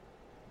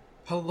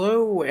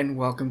Hello and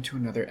welcome to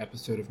another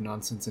episode of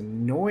Nonsense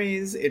and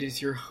Noise. It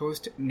is your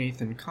host,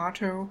 Nathan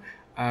Kato.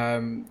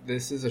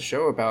 This is a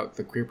show about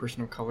the queer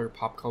person of color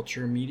pop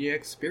culture media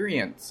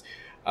experience.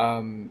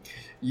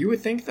 You would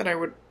think that I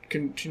would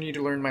continue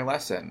to learn my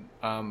lesson,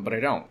 but I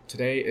don't.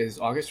 Today is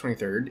August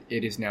 23rd.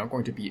 It is now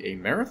going to be a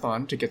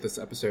marathon to get this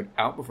episode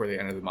out before the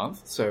end of the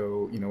month,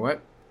 so you know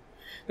what?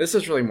 This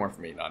is really more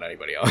for me, not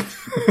anybody else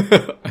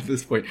at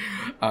this point.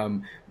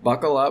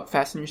 Buckle up,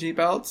 fasten your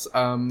seatbelts.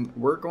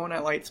 We're going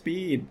at light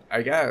speed,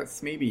 I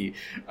guess, maybe.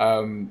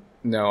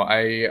 No,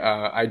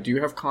 I do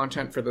have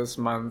content for this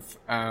month.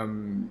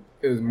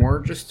 It was more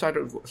just sort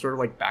of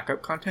like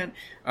backup content.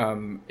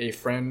 A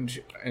friend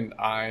and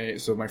I,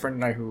 so my friend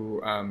and I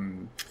who,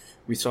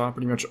 we saw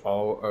pretty much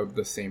all of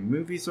the same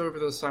movies over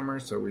the summer.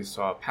 So we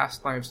saw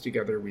Past Lives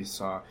together. We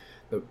saw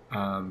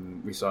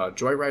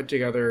Joyride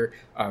together,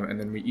 and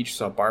then we each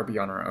saw Barbie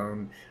on our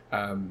own.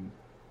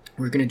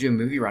 We're going to do a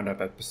movie roundup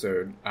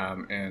episode,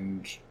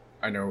 and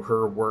I know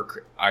her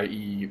work,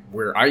 i.e.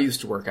 where I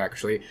used to work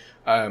actually,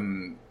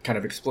 kind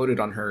of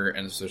exploded on her,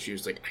 and so she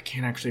was like, I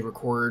can't actually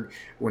record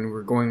when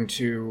we're going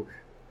to...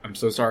 I'm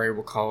so sorry,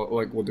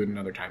 we'll do it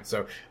another time.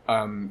 So,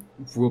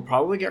 we'll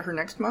probably get her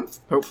next month,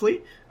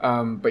 hopefully.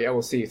 But yeah,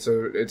 we'll see.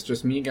 So it's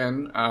just me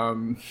again,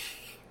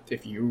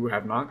 if you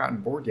have not gotten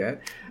bored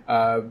yet.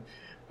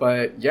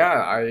 But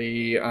yeah,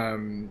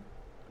 I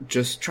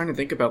just trying to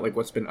think about like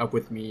what's been up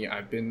with me.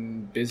 I've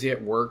been busy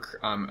at work.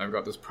 I've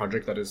got this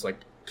project that is like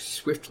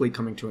swiftly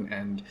coming to an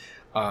end.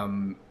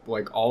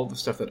 Like all the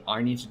stuff that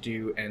I need to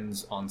do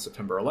ends on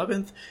September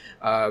 11th.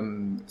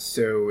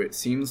 So it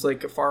seems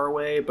like far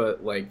away,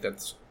 but like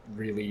that's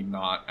really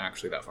not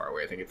actually that far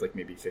away. I think it's like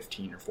maybe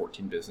 15 or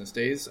 14 business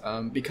days.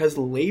 Because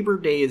Labor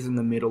Day is in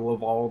the middle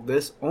of all of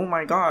this. Oh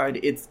my god,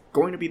 it's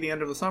going to be the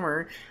end of the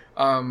summer.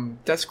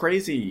 That's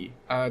crazy.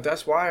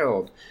 That's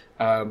wild.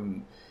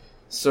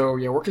 So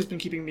yeah, work has been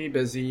keeping me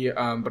busy,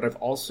 but I've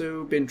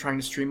also been trying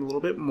to stream a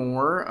little bit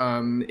more.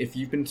 If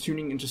you've been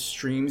tuning into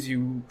streams,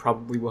 you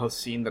probably will have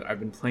seen that I've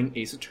been playing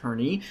Ace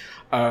Attorney,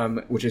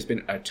 which has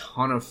been a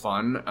ton of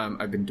fun.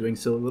 I've been doing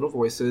silly little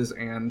voices,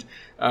 and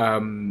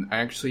I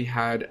actually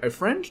had a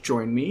friend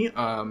join me,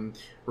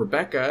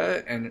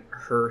 Rebecca, and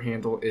her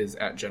handle is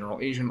at General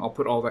Asian. I'll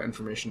put all that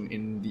information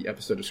in the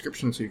episode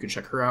description so you can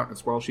check her out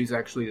as well. She's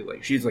actually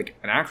she's an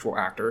actual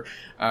actor.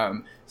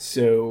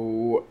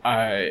 So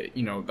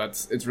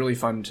it's really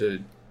fun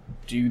to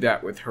do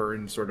that with her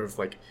and sort of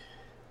like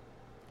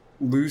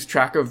lose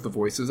track of the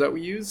voices that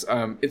we use.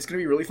 It's going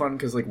to be really fun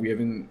because we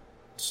haven't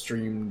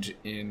streamed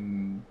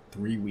in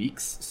 3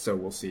 weeks, so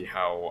we'll see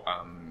how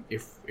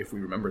if we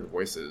remember the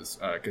voices,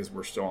 because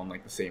we're still on the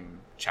same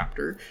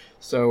chapter.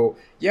 So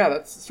yeah,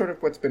 that's sort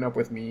of what's been up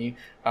with me.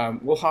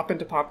 We'll hop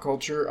into pop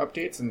culture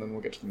updates and then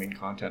we'll get to the main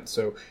content.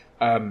 So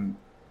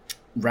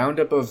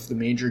roundup of the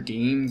major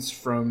games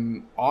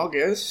from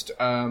August.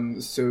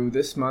 So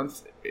this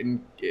month,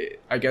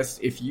 I guess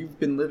if you've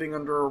been living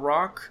under a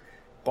rock,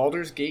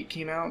 Baldur's Gate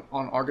came out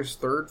on August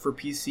 3rd for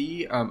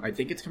PC. I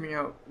think it's coming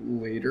out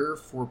later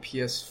for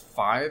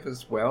PS5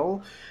 as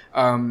well.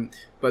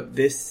 But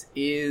this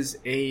is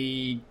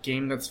a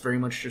game that's very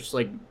much just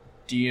like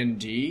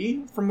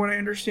D&D, from what I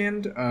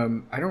understand.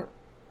 I don't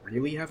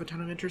really have a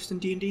ton of interest in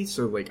D&D,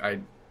 so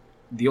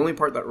the only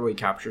part that really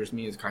captures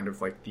me is kind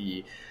of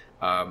the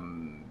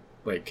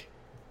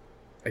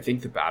I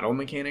think the battle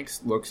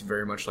mechanics looks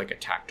very much like a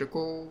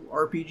tactical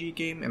RPG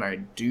game, and I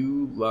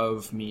do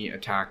love me a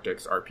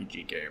tactics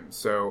RPG game.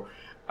 So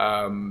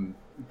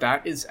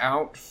that is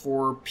out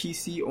for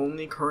PC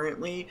only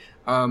currently.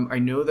 I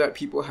know that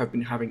people have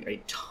been having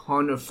a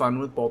ton of fun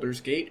with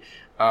Baldur's Gate.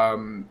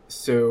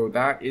 So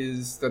that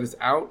is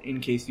out in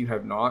case you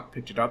have not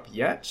picked it up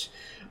yet.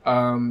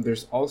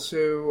 There's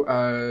also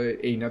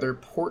another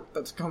port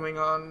that's coming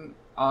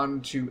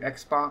onto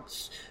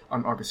Xbox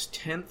on August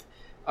 10th.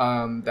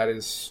 That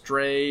is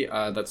Stray.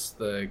 That's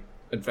the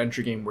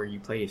adventure game where you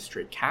play a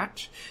stray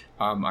cat.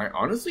 I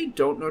honestly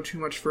don't know too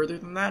much further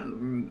than that.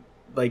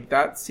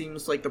 That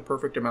seems like the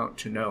perfect amount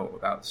to know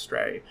about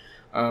Stray.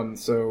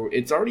 So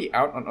it's already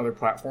out on other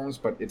platforms,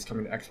 but it's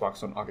coming to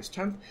Xbox on August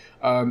 10th.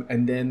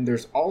 And then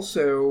there's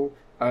also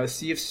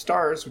Sea of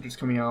Stars, which is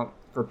coming out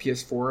for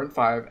PS4 and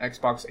 5,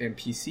 Xbox, and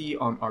PC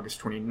on August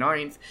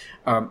 29th.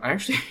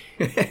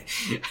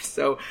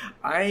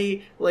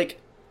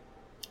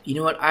 You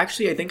know what?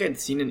 Actually, I think I'd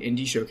seen an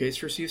indie showcase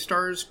for Sea of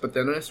Stars, but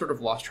then I sort of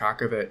lost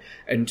track of it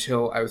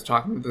until I was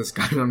talking with this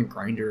guy on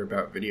Grindr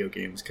about video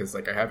games, because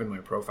I have in my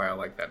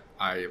profile that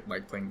I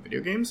like playing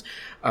video games,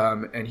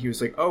 and he was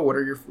like, "Oh,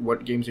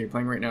 what games are you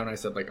playing right now?" And I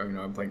said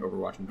I'm playing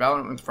Overwatch and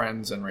Valorant with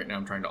friends, and right now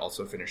I'm trying to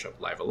also finish up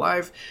Live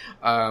Alive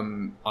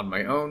on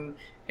my own.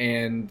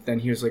 And then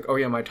he was like, "Oh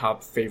yeah, my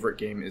top favorite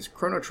game is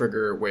Chrono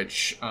Trigger,"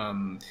 which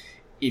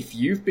if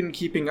you've been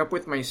keeping up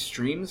with my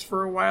streams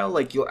for a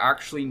while, you'll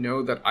actually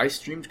know that I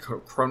streamed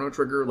Chrono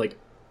Trigger,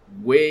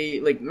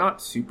 way,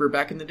 not super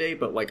back in the day,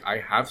 but, I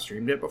have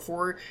streamed it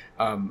before.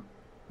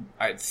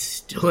 It's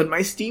still in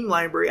my Steam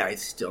library. I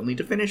still need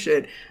to finish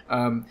it.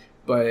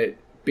 But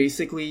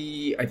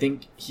basically, I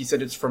think he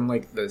said it's from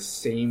like the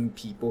same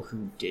people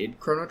who did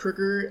Chrono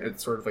Trigger.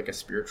 It's sort of like a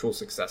spiritual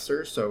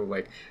successor. So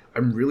like,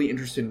 I'm really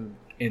interested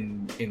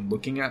in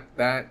looking at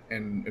that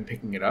and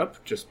picking it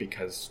up, just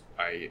because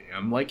I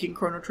am liking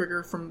Chrono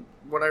Trigger from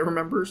what I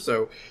remember.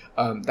 So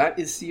that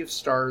is Sea of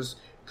Stars,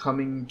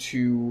 coming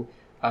to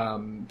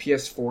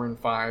PS4 and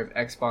 5,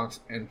 Xbox,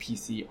 and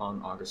PC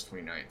on August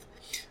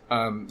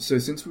 29th. So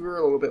since we were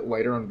a little bit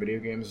lighter on video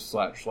games,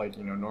 like,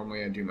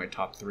 normally I do my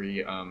top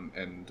 3,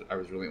 and I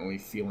was really only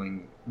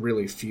feeling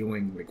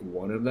like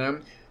one of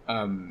them.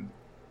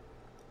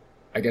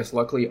 I guess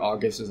luckily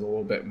August is a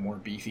little bit more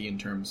beefy in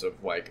terms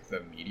of like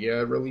the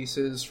media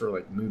releases for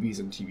like movies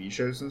and TV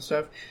shows and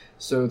stuff.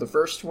 So the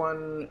first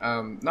one,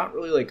 not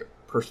really like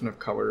person of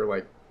color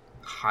like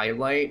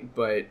highlight,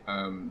 but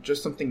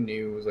just something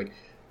new, was like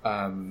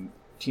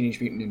Teenage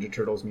Mutant Ninja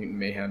Turtles Mutant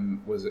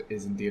Mayhem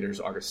is in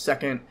theaters August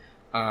 2nd.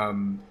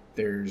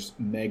 There's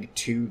Meg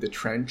 2 The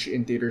Trench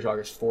in theaters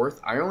August 4th.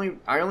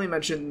 I only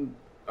mentioned,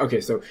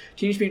 okay, so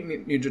Teenage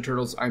Mutant Ninja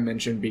Turtles I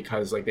mentioned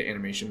because like the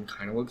animation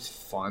kind of looks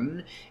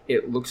fun.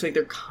 It looks like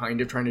they're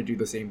kind of trying to do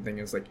the same thing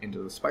as like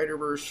Into the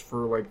Spider-Verse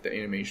for like the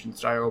animation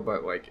style,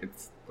 but like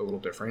it's a little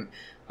different.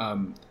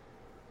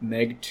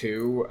 Meg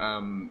 2,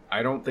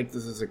 I don't think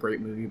this is a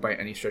great movie by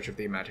any stretch of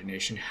the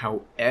imagination.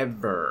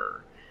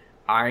 However,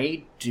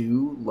 I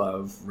do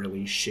love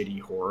really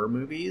shitty horror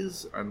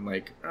movies, and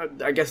like,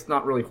 I guess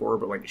not really horror,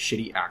 but like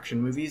shitty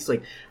action movies.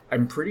 Like,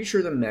 I'm pretty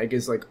sure the Meg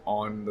is like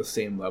on the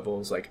same level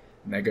as like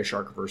Mega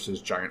Shark versus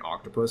Giant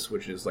Octopus,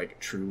 which is like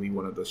truly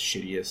one of the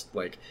shittiest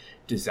like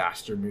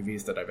disaster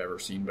movies that I've ever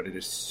seen, but it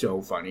is so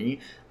funny.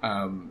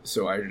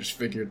 So I just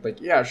figured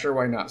like, yeah, sure,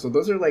 why not? So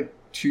those are like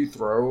 2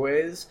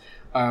 throwaways.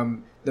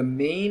 The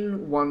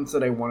main ones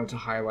that I wanted to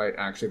highlight,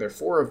 actually, there are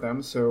 4 of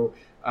them. So,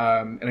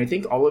 and I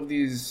think all of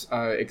these,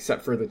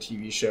 except for the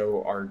TV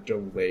show, are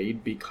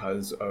delayed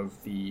because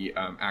of the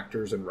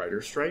actors and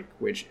writers strike,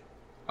 which,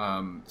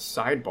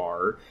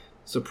 sidebar,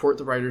 support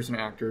the writers and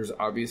actors.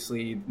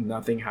 Obviously,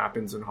 nothing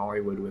happens in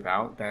Hollywood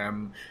without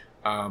them.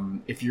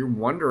 If you're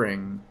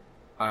wondering,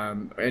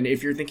 and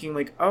if you're thinking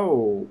like,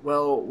 oh,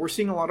 well, we're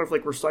seeing a lot of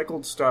like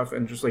recycled stuff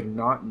and just like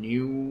not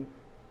new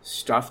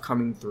stuff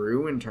coming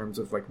through in terms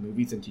of like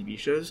movies and TV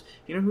shows,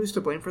 you know who's to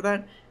blame for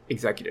that?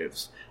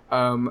 Executives.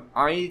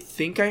 I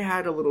think I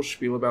had a little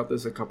spiel about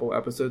this a couple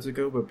episodes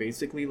ago, but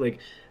basically like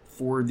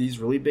for these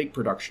really big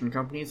production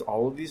companies,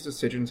 all of these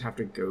decisions have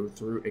to go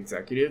through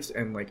executives,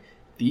 and like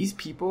these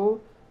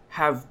people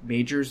have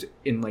majors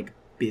in like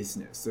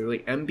business. They're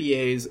like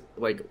MBAs,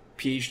 like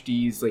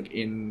PhDs, like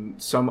in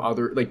some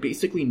other, like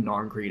basically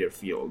non-creative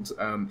fields.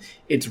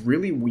 It's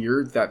really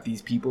weird that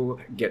these people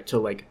get to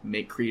like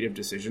make creative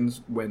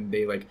decisions when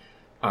they like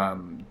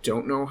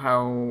don't know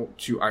how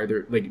to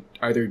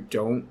either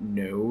don't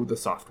know the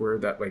software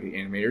that like the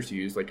animators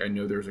use. Like I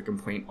know there's a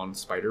complaint on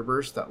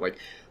Spider-Verse that like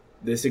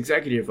this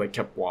executive like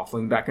kept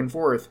waffling back and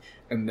forth,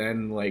 and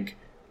then like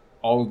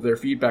all of their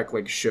feedback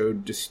like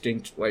showed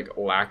distinct like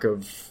lack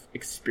of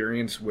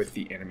experience with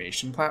the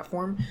animation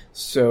platform.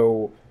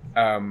 So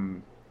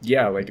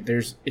yeah, like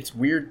it's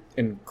weird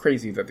and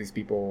crazy that these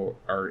people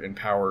are in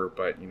power,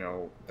 but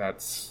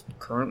that's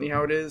currently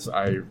how it is.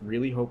 I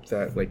really hope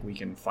that like we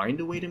can find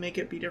a way to make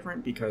it be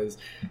different, because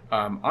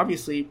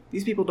obviously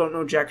these people don't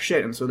know jack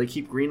shit, and so they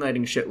keep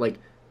greenlighting shit like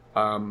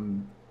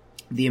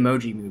the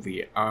Emoji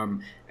Movie.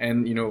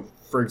 And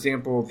for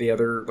example, the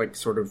other like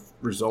sort of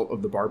result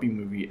of the Barbie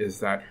movie is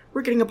that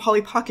we're getting a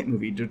Polly Pocket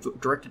movie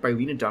directed by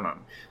Lena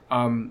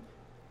Dunham.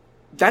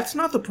 That's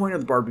not the point of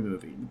the Barbie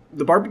movie.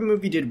 The Barbie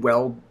movie did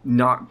well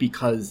not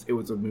because it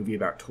was a movie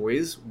about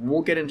toys.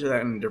 We'll get into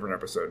that in a different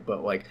episode,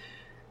 but like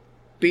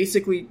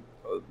basically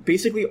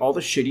all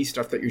the shitty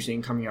stuff that you're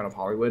seeing coming out of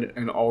Hollywood,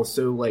 and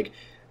also like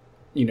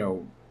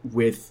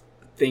with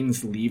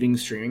things leaving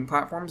streaming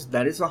platforms,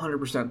 that is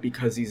 100%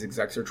 because these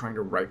execs are trying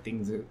to write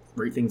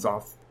things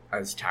off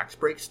as tax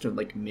breaks to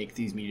like make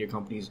these media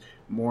companies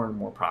more and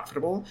more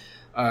profitable,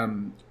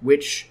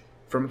 which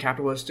from a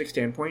capitalistic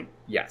standpoint,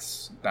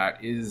 yes,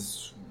 that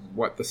is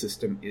what the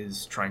system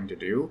is trying to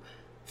do.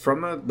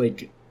 From a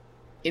like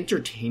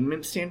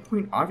entertainment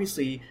standpoint,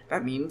 obviously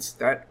that means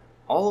that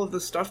all of the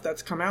stuff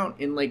that's come out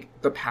in like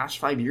the past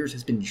 5 years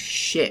has been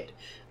shit.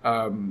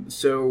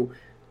 So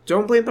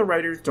don't blame the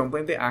writers, don't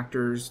blame the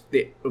actors.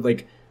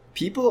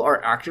 People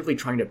are actively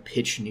trying to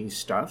pitch new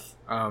stuff.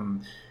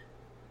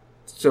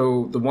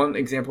 So the one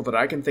example that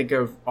I can think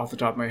of off the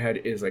top of my head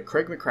is like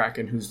Craig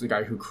McCracken, who's the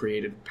guy who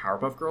created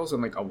Powerpuff Girls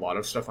and like a lot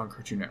of stuff on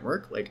Cartoon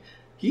Network. Like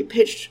he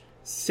pitched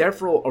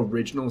several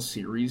original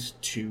series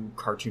to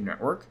Cartoon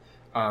Network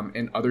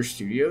and other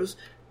studios,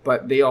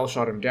 but they all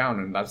shot him down,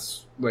 and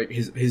that's like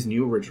his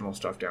new original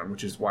stuff down,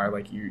 which is why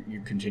like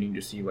you continue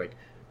to see like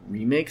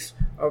remakes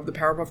of the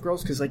Powerpuff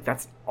Girls, because like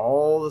that's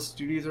all the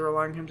studios are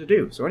allowing him to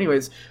do. So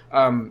anyways,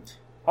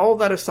 all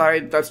that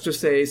aside, that's just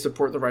say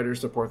support the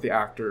writers, support the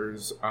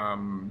actors.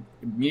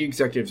 Media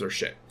executives are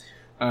shit.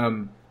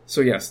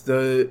 So yes,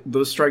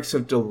 those strikes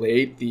have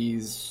delayed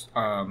these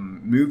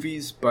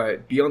movies,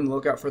 but be on the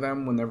lookout for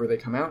them whenever they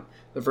come out.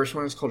 The first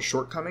one is called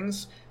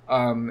Shortcomings.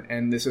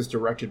 and this is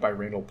directed by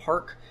Randall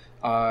Park.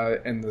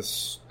 And the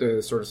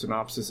sort of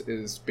synopsis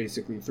is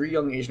basically three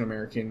young Asian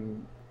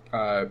American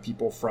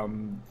people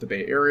from the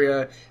Bay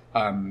Area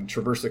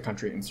traverse the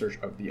country in search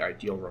of the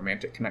ideal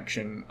romantic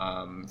connection,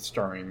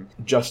 starring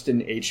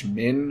Justin H.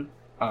 Min,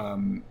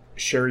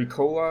 Sherry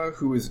Cola,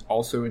 who is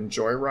also in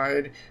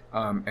Joyride,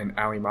 and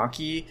Ali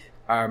Maki.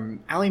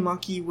 Ali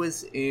Maki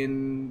was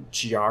in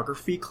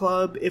Geography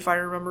Club, if I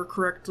remember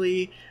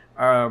correctly.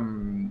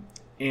 And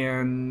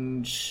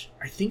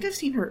I think I've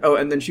seen her. Oh,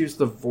 and then she was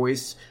the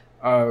voice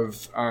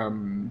of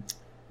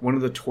one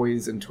of the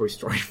toys in Toy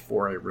Story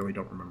 4. I really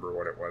don't remember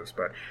what it was,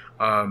 but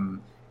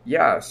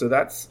yeah, so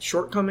that's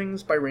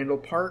Shortcomings by Randall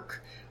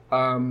Park.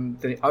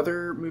 The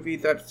other movie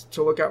that's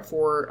to look out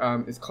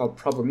for is called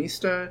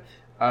Problemista,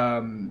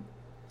 and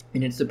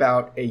it's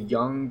about a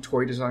young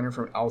toy designer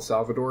from El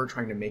Salvador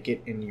trying to make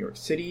it in New York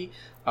City.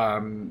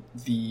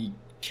 The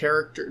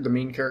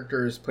main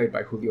character is played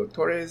by Julio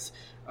Torres,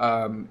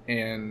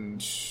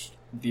 and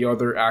the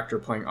other actor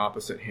playing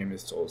opposite him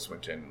is Tilda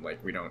Swinton.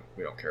 Like, we don't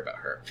care about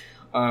her.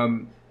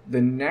 The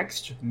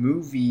next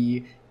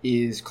movie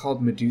is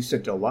called Medusa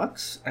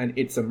Deluxe, and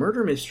it's a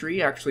murder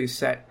mystery actually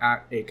set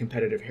at a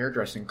competitive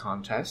hairdressing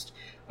contest.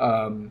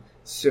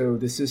 So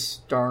this is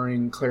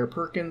starring Claire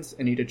Perkins,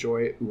 Anita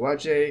Joy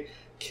Uwaje,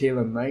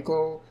 Kayla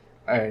Michael,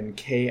 and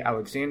Kay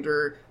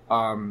Alexander.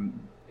 And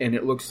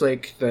it looks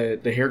like the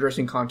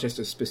hairdressing contest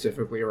is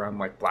specifically around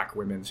like black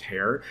women's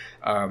hair.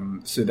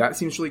 So that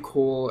seems really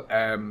cool.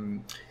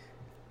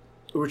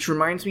 Which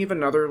reminds me of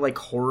another like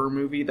horror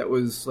movie that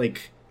was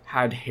like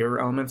had hair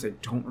elements. I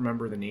don't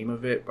remember the name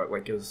of it, but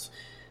like it was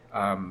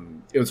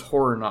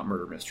horror, not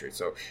murder mystery.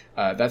 So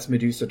that's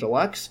Medusa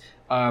Deluxe.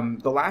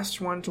 The last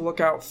one to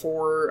look out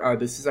for,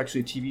 this is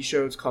actually a TV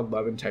show. It's called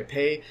Love in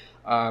Taipei,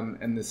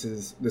 and this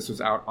was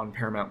out on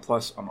Paramount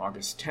Plus on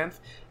August 10th.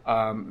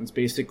 It's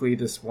basically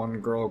this one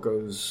girl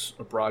goes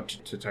abroad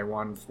to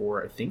Taiwan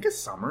for I think a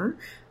summer,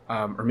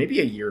 or maybe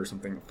a year or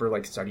something, for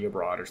like study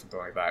abroad or something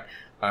like that.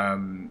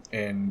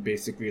 And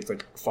basically it's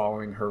like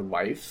following her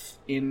life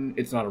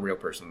it's not a real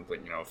person, but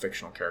a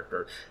fictional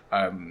character,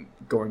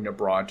 going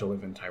abroad to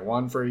live in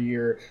Taiwan for a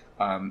year.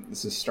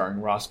 This is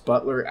starring Ross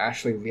Butler,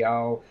 Ashley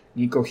Liao,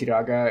 Nico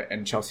Hiraga,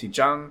 and Chelsea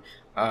Zhang.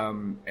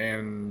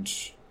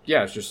 And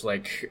yeah, it's just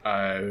like,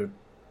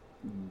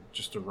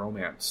 just a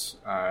romance,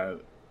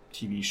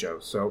 TV show.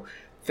 So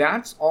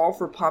that's all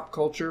for pop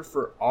culture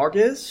for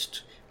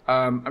August.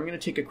 I'm going to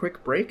take a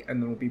quick break,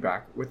 and then we'll be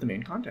back with the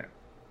main content.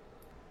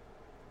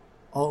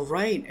 All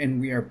right, and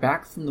we are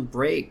back from the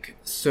break.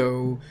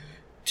 So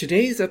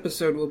today's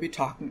episode, we'll be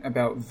talking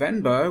about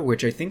Venba,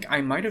 which I think I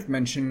might have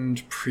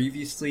mentioned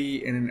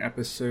previously in an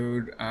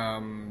episode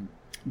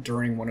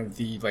during one of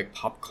the like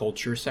pop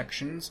culture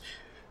sections.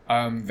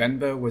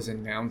 Venba was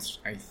announced,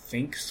 I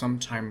think,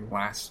 sometime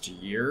last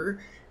year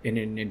in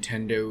a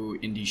Nintendo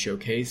Indie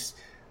Showcase.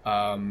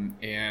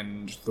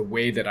 And the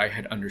way that I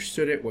had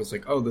understood it was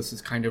like, oh, this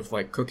is kind of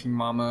like Cooking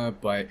Mama,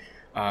 but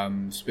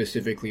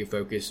specifically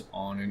focus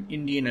on an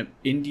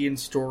Indian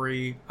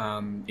story,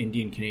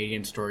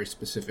 Indian-Canadian story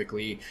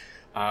specifically.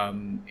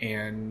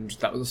 And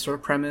that was the sort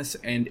of premise,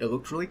 and it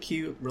looked really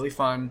cute, really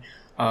fun.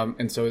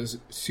 And so I was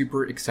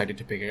super excited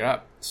to pick it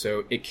up.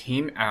 So it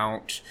came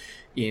out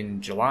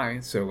in July,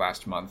 so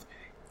last month.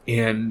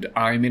 And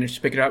I managed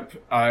to pick it up.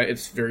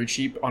 It's very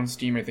cheap on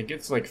Steam. I think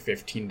it's like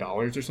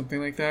 $15 or something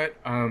like that.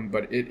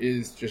 But it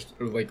is just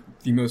like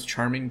the most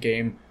charming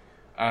game.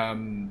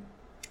 And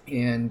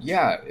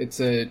yeah, it's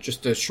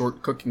just a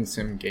short cooking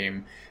sim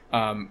game.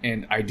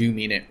 And I do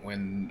mean it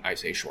when I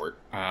say short.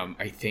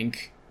 I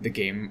think the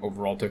game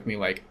overall took me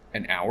like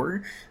an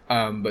hour.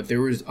 But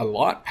there was a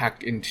lot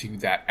packed into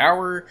that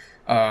hour,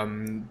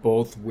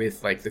 both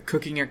with like the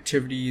cooking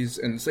activities,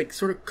 and it's like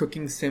sort of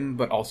cooking sim,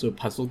 but also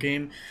puzzle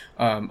game,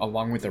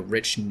 along with a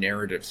rich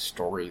narrative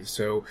story.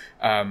 So,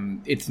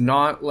 it's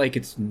not like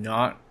it's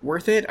not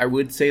worth it. I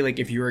would say like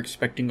if you're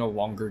expecting a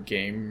longer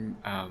game,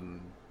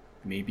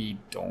 maybe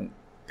don't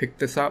pick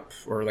this up,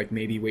 or like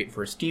maybe wait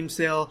for a Steam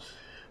sale.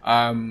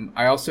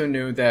 I also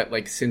know that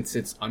like since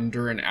it's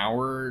under an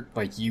hour,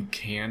 like you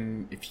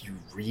can, if you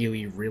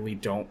really, really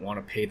don't want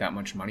to pay that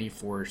much money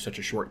for such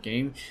a short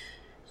game,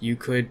 you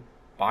could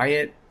buy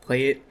it,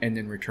 play it, and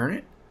then return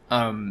it.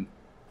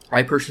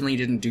 I personally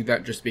didn't do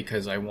that just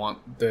because I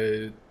want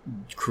the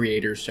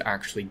creators to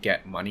actually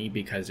get money,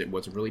 because it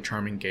was a really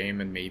charming game,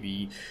 and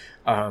maybe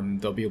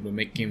they'll be able to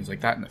make games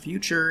like that in the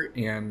future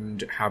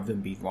and have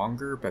them be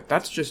longer, but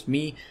that's just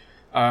me.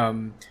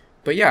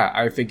 But yeah,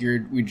 I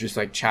figured we'd just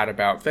like chat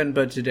about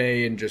Venba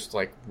today, and just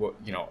like what,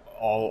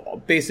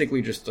 all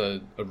basically just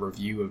a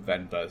review of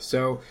Venba.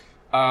 So,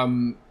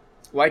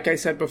 like I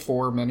said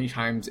before many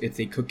times, it's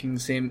a cooking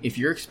sim. If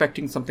you're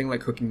expecting something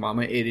like Cooking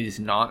Mama, it is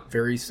not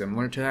very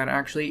similar to that,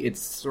 actually. It's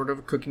sort of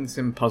a cooking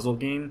sim puzzle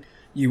game.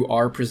 You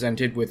are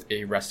presented with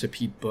a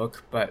recipe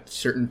book, but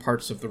certain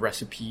parts of the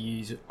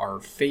recipes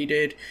are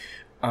faded,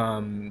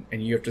 and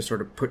you have to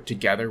sort of put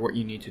together what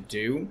you need to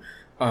do.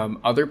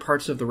 Other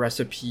parts of the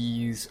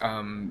recipes,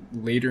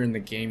 later in the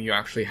game, you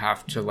actually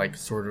have to like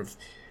sort of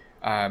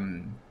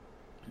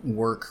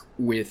work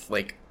with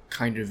like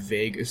kind of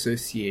vague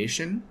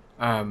association.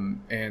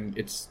 And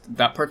it's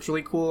that part's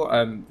really cool.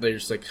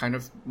 There's like kind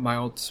of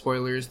mild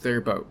spoilers there,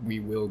 but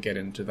we will get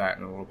into that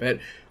in a little bit.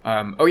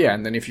 Oh yeah,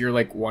 and then if you're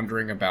like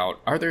wondering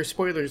about, are there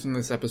spoilers in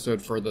this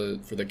episode for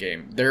the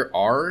game? There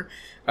are.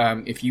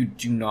 If you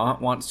do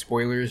not want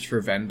spoilers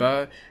for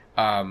Venba,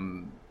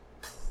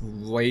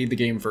 play the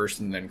game first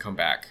and then come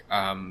back.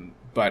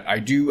 But I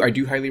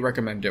do highly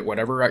recommend it.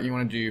 Whatever route you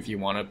want to do, if you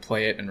want to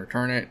play it and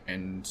return it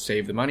and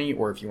save the money,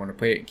 or if you want to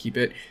play it and keep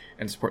it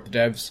and support the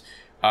devs,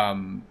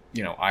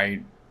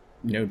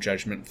 no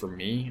judgment from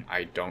me.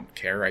 I don't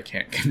care. I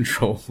can't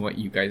control what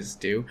you guys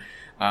do.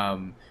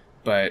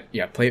 But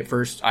yeah, play it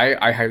first.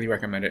 I highly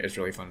recommend it. It's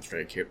really fun. It's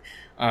very cute.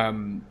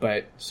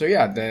 But so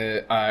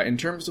yeah, in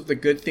terms of the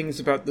good things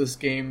about this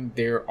game,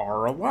 there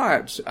are a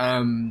lot.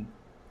 So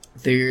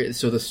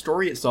the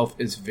story itself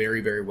is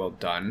very, very well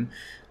done.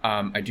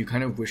 I do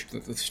kind of wish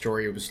that the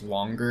story was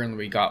longer and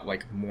we got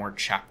like more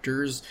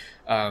chapters,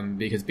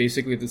 because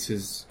basically this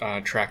is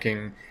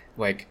tracking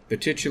like the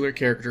titular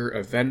character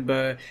of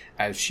Venba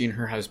as she and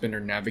her husband are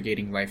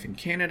navigating life in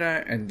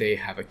Canada, and they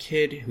have a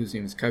kid whose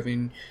name is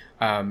Kevin,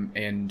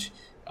 and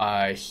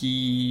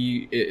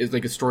he is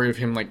like a story of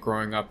him like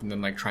growing up and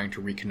then like trying to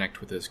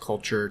reconnect with his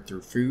culture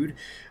through food,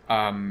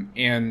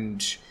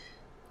 and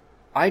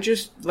I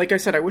just, like I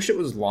said, I wish it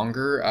was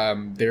longer.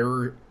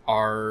 There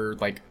are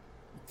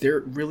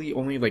really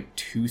only like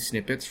 2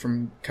 snippets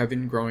from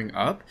Kevin growing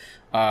up,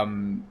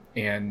 and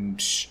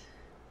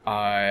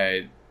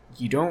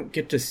you don't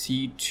get to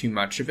see too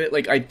much of it.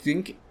 Like, I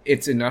think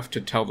it's enough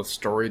to tell the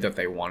story that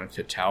they wanted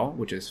to tell,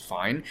 which is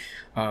fine.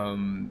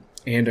 And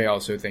I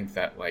also think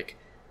that, like,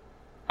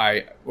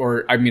 I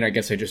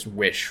guess I just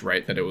wish,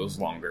 right, that it was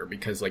longer,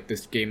 because, like,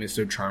 this game is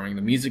so charming.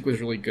 The music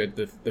was really good.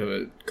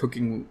 The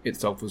cooking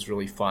itself was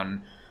really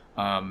fun.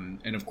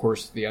 And, of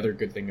course, the other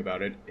good thing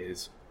about it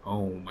is,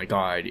 oh, my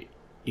God,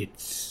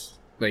 it's,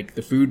 like,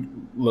 the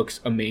food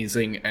looks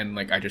amazing, and,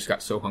 like, I just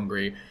got so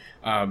hungry.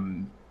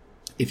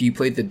 If you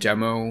played the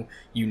demo,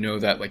 you know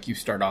that, like, you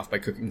start off by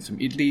cooking some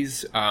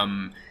idlis,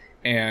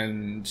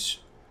 and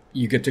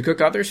you get to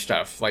cook other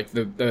stuff. Like,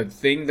 the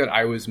thing that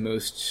I was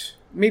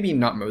maybe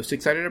not most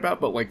excited about,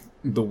 but, like,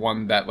 the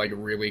one that, like,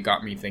 really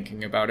got me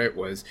thinking about it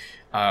was,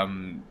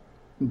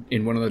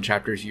 in one of the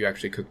chapters, you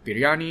actually cook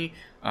biryani,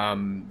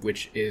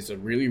 which is a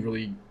really,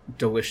 really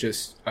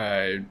delicious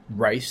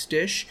rice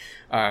dish,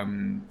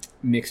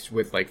 mixed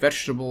with like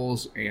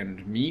vegetables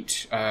and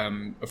meat.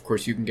 Of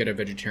course, you can get a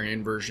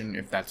vegetarian version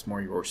if that's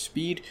more your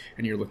speed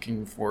and you're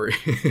looking for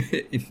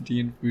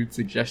Indian food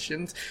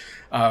suggestions.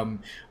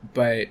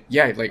 But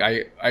yeah, like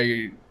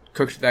I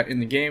cooked that in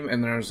the game,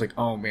 and then I was like,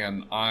 oh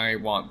man, I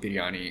want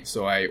biryani,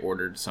 so I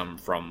ordered some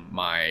from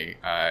my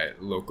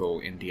local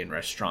Indian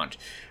restaurant.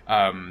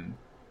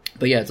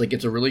 But yeah,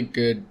 it's a really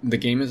good, the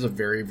game is a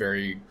very,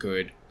 very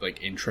good,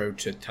 like, intro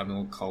to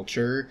Tamil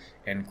culture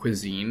and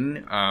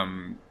cuisine,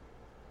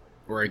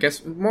 or I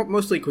guess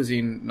mostly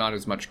cuisine, not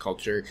as much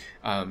culture,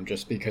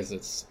 just because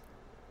it's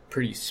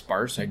pretty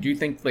sparse. I do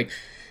think, like,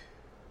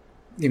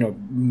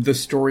 the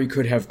story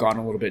could have gone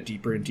a little bit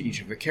deeper into each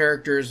of the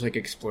characters, like,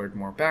 explored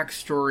more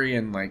backstory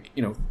and, like,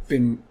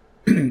 been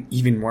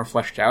even more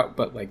fleshed out,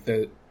 but, like,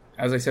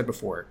 as I said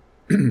before,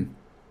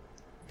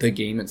 the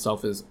game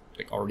itself is,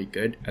 like, already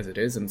good as it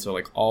is, and so,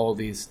 like, all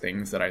these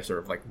things that I sort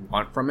of, like,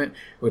 want from it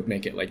would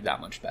make it, like, that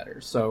much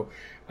better. So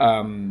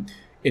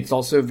it's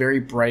also very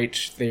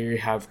bright. They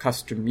have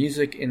custom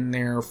music in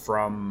there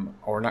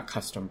or not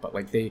custom, but,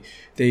 like,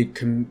 they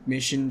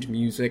commissioned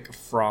music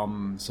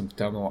from some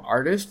Tamil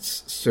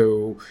artists.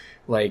 So,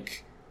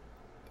 like,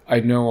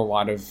 I know a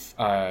lot of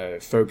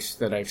folks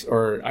that I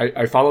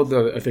followed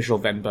the official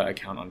Venba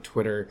account on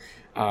Twitter,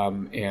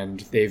 and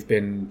they've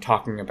been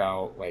talking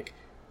about, like,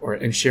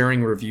 and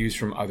sharing reviews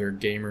from other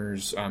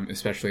gamers,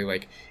 especially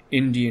like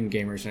Indian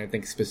gamers, and I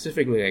think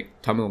specifically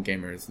like Tamil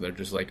gamers. They're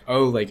just like,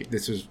 oh, like,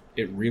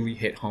 it really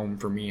hit home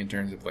for me in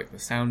terms of like the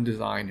sound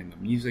design and the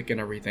music and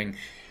everything.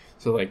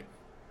 So, like,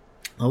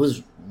 that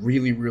was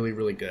really, really,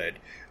 really good.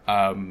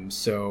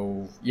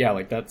 So yeah,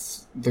 like,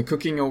 that's, the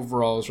cooking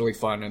overall is really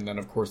fun, and then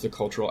of course the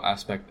cultural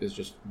aspect is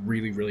just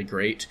really, really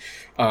great.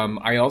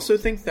 I also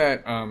think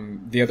that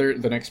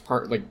the next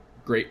part, like,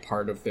 great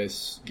part of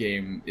this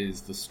game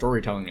is the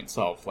storytelling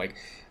itself. Like,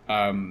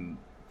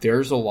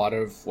 there's a lot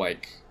of,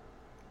 like,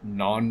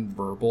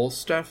 non-verbal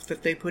stuff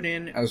that they put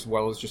in, as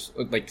well as just,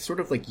 like, sort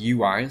of like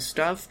UI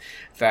stuff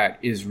that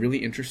is really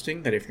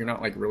interesting, that if you're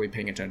not, like, really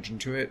paying attention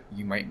to it,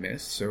 you might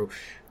miss. So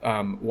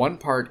one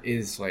part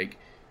is, like,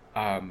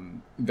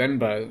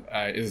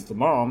 Venba is the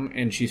mom,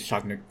 and she's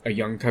talking to a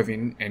young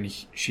Kevin, and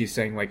she's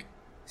saying, like,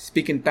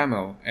 speak in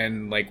Tamil,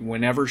 and, like,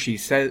 whenever she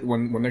says,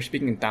 when they're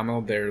speaking in Tamil,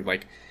 they're,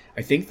 like,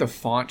 I think the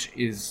font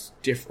is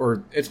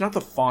or it's not the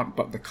font,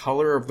 but the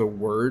color of the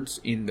words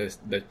in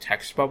the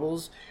text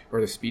bubbles or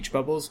the speech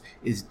bubbles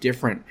is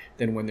different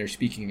than when they're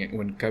speaking it,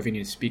 when Kevin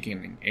is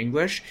speaking in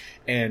English.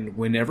 And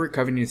whenever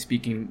Kevin is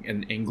speaking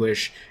in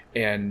English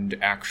and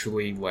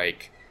actually,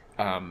 like,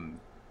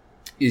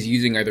 is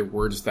using either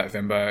words that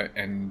Venba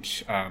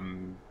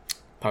and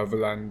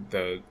Pavelan,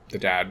 the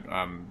dad,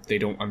 they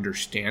don't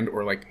understand,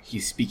 or like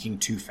he's speaking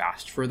too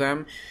fast for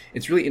them.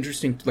 It's really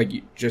interesting to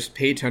like just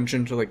pay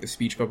attention to like the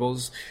speech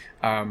bubbles.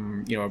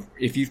 You know,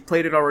 if you've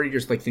played it already,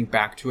 just like think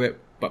back to it.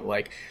 But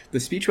like the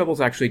speech bubbles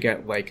actually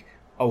get like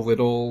a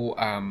little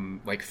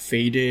like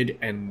faded,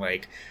 and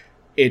like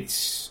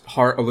it's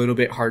a little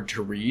bit hard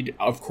to read.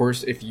 Of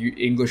course, if you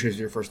English is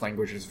your first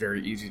language, it's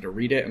very easy to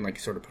read it and like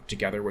sort of put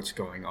together what's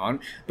going on.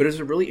 But it's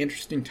a really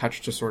interesting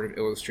touch to sort of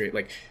illustrate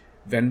like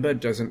Venba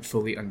doesn't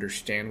fully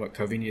understand what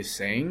Covini is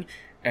saying.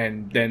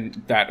 And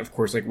then that, of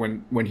course, like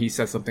when he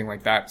says something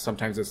like that,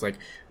 sometimes it's like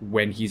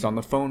when he's on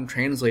the phone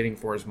translating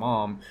for his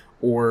mom,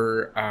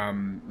 or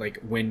like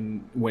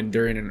when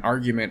they're in an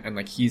argument and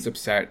like he's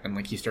upset and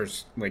like he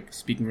starts like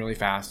speaking really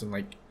fast and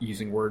like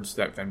using words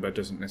that Venba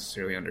doesn't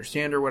necessarily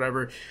understand or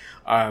whatever.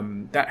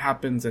 That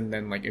happens, and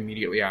then like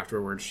immediately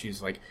afterwards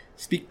she's like,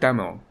 "Speak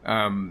Tamil."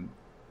 Yeah,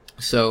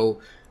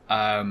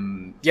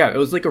 it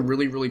was like a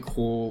really, really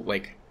cool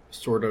like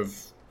sort of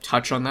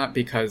touch on that,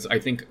 because I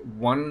think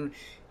one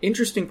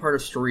interesting part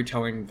of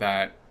storytelling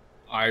that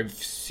I've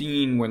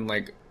seen when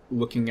like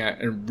looking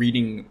at and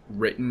reading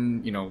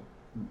written, you know,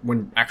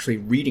 when actually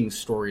reading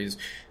stories,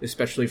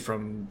 especially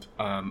from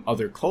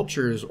other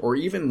cultures, or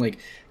even like,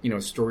 you know,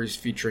 stories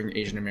featuring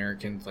Asian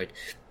Americans, like,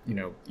 you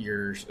know,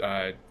 your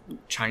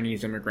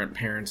Chinese immigrant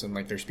parents, and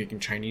like they're speaking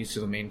Chinese to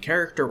the main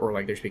character, or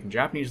like they're speaking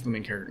Japanese to the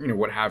main character, you know,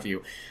 what have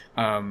you.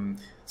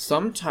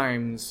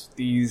 Sometimes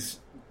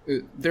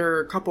there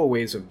are a couple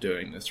ways of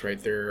doing this, right?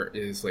 There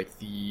is like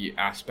the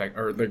aspect,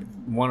 or the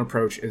one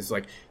approach is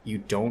like you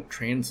don't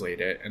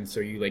translate it, and so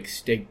you like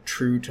stay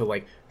true to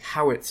like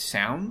how it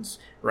sounds,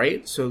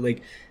 right? So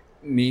like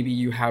maybe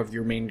you have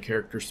your main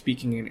character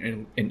speaking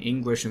in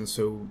English, and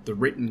so the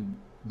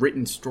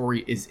written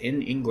story is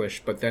in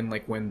English, but then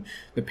like when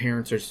the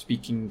parents are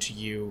speaking to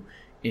you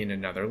in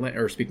another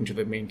or speaking to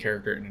the main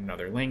character in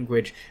another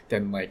language,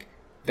 then like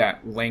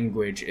that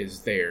language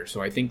is there. So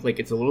I think like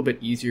it's a little bit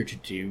easier to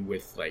do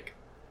with like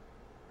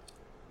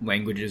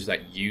languages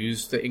that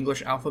use the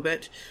English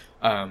alphabet.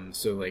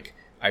 So like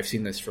I've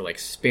seen this for like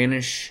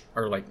Spanish,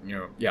 or like, you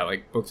know, yeah,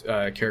 like books,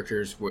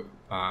 characters who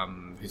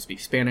speak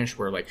Spanish,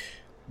 where like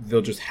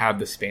they'll just have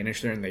the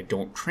Spanish there and they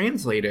don't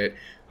translate it.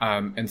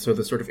 And so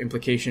the sort of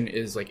implication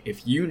is like,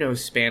 if you know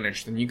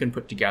Spanish, then you can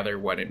put together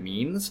what it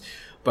means,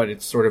 but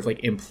it's sort of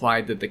like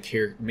implied that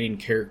the main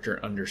character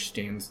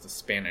understands the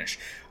Spanish.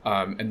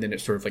 And then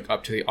it's sort of like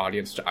up to the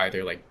audience to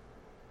either like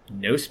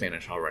know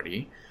Spanish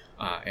already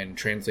and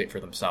translate for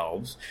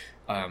themselves,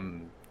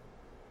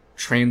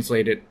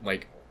 translate it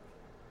like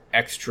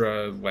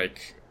extra,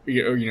 like,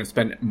 you know,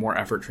 spend more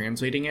effort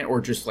translating it,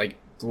 or just like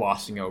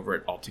glossing over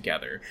it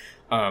altogether.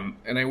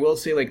 And I will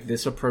say like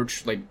this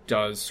approach like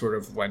does sort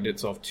of lend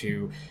itself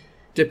to,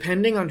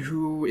 depending on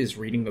who is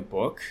reading the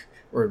book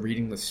or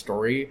reading the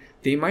story,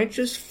 they might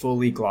just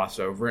fully gloss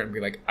over it and be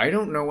like, I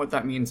don't know what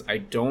that means. I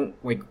don't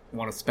like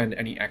want to spend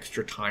any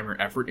extra time or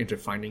effort into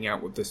finding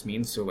out what this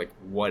means. So like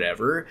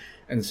whatever.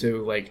 And so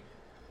like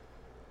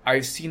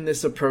I've seen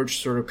this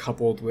approach sort of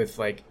coupled with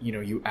like, you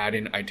know, you add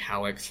in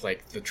italics,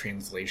 like the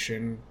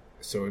translation.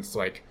 So it's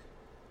like,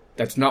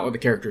 that's not what the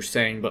character's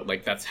saying, but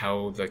like that's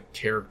how the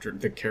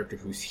character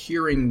who's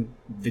hearing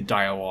the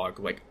dialogue,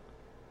 like,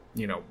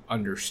 you know,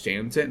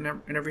 understands it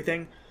and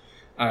everything.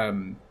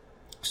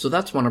 So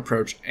that's one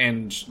approach.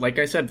 And like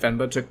I said,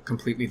 Venba took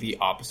completely the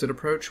opposite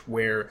approach,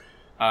 where,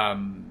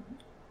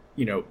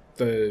 you know,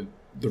 the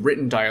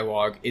written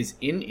dialogue is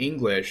in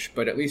English,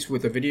 but at least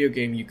with a video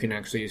game, you can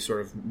actually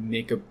sort of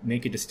make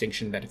a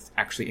distinction that it's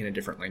actually in a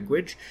different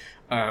language,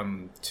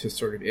 to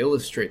sort of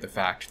illustrate the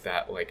fact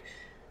that like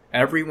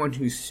everyone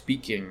who's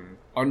speaking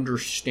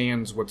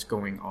understands what's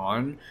going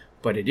on,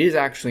 but it is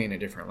actually in a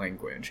different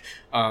language.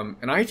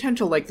 And I tend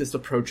to like this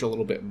approach a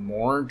little bit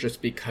more,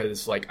 just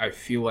because like I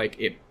feel like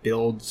it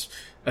builds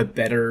a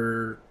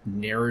better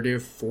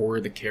narrative for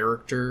the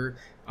character,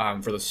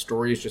 for the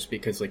stories, just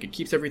because like it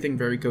keeps everything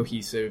very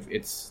cohesive.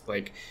 It's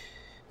like,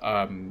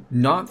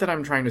 not that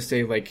I'm trying to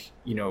say like,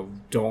 you know,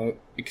 don't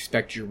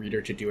expect your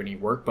reader to do any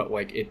work, but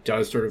like it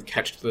does sort of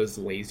catch those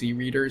lazy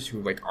readers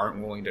who like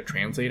aren't willing to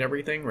translate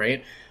everything,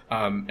 right?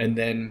 And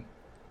then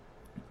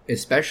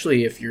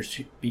especially if you're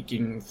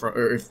speaking from,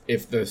 or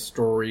if the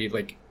story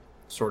like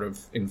sort of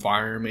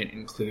environment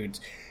includes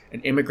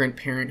an immigrant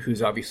parent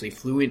who's obviously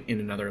fluent in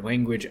another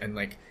language, and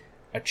like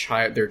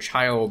their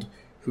child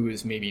who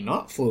is maybe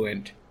not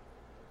fluent,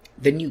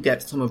 then you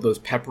get some of those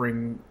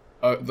peppering,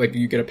 like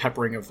you get a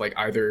peppering of like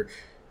either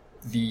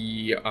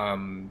the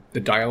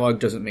dialogue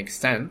doesn't make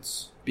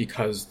sense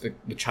because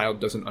the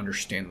child doesn't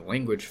understand the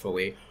language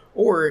fully,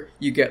 or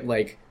you get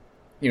like,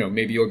 you know,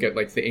 maybe you'll get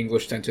like the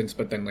English sentence,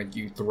 but then like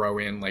you throw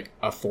in like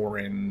a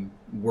foreign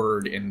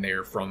word in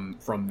there from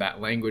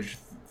that language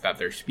that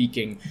they're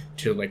speaking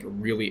to like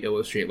really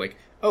illustrate like,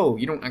 oh,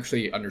 you don't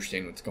actually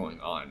understand what's going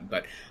on.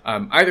 But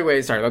either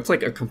way, sorry, that's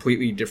like a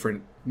completely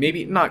different,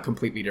 maybe not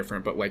completely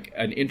different, but like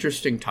an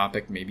interesting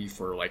topic maybe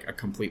for like a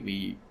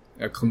complete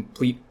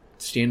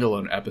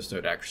standalone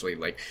episode, actually,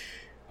 like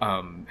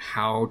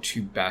how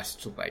to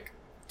best like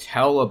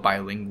tell a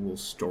bilingual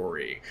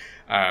story.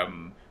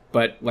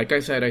 But like I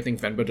said, I think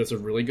Venba does a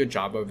really good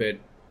job of it,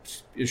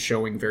 is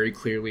showing very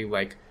clearly,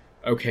 like,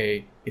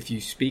 okay, if you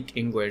speak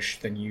English,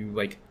 then you,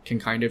 like, can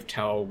kind of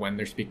tell when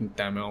they're speaking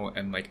Tamil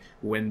and, like,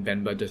 when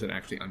Venba doesn't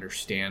actually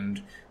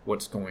understand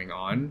what's going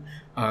on.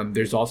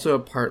 There's also a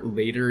part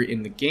later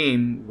in the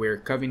game where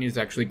Kevin is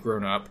actually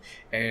grown up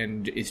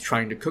and is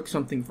trying to cook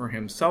something for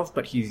himself,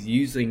 but he's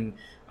using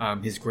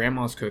his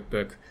grandma's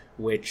cookbook,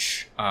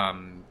 which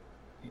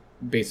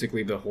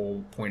basically the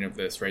whole point of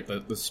this, right?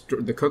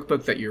 The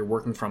cookbook that you're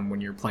working from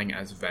when you're playing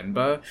as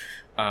Venba,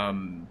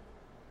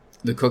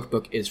 the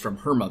cookbook is from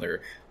her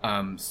mother.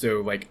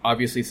 So, like,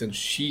 obviously, since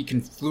she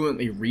can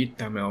fluently read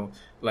Tamil,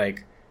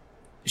 like,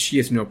 she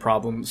has no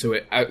problem. So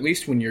at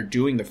least when you're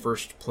doing the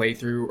first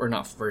playthrough, or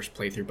not first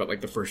playthrough, but,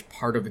 like, the first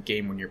part of the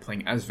game when you're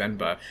playing as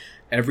Venba,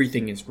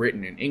 everything is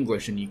written in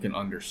English and you can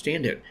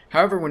understand it.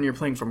 However, when you're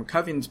playing from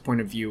Kevin's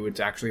point of view,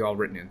 it's actually all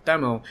written in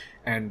Tamil.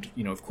 And,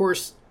 you know, of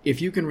course, if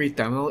you can read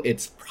Tamil,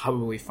 it's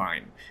probably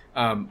fine.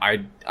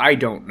 I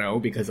don't know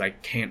because I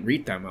can't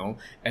read Tamil,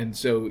 and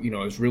so, you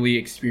know, I was really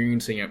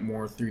experiencing it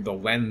more through the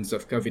lens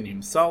of Kevin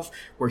himself,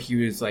 where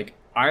he was like,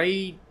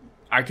 I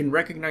can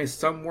recognize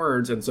some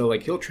words, and so,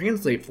 like, he'll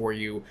translate for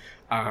you,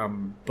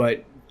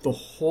 but the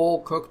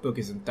whole cookbook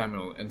is in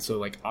Tamil, and so,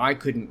 like, I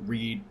couldn't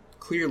read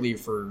clearly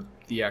for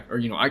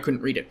I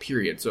couldn't read it,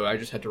 period, so I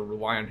just had to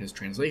rely on his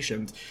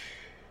translations,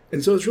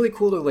 and so it's really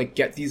cool to, like,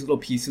 get these little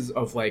pieces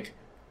of, like,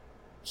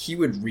 he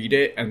would read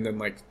it and then,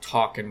 like,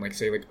 talk and, like,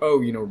 say, like,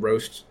 oh, you know,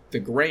 roast the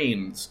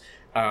grains.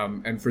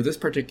 And for this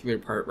particular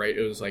part, right,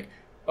 it was like,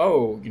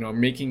 oh, you know,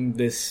 I'm making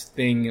this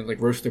thing, like,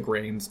 roast the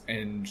grains,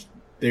 and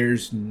there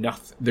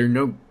are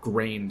no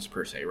grains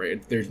per se,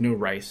 right? There's no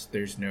rice,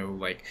 there's no,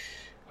 like,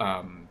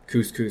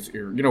 couscous,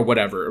 or, you know,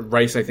 whatever.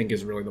 Rice, I think,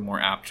 is really the more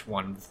apt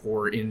one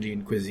for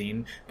Indian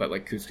cuisine, but,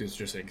 like, couscous is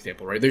just an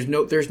example, right? There's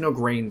no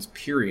grains,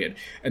 period.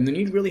 And then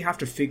you'd really have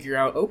to figure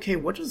out, okay,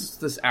 what does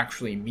this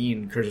actually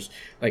mean? Because,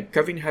 like,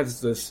 Kevin has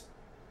this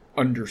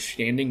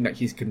understanding that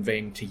he's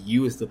conveying to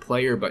you as the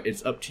player, but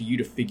it's up to you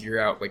to figure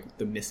out, like,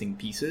 the missing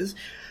pieces.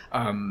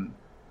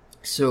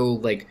 So,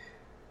 like,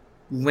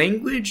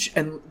 language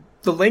and,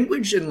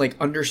 like,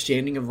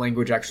 understanding of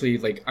language, actually,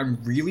 like,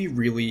 I'm really,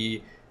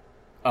 really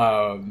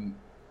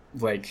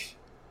like,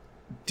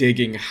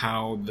 digging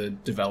how the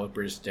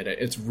developers did it.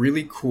 It's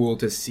really cool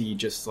to see,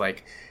 just,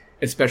 like,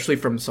 especially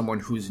from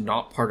someone who's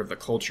not part of the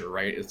culture,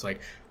 right? It's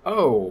like,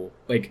 oh,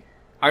 like,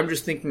 I'm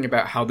just thinking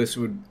about how this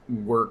would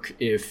work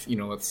if, you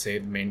know, let's say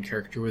the main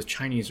character was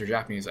Chinese or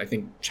Japanese. I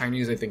think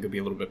Chinese, would be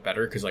a little bit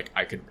better, because, like,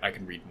 I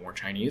can read more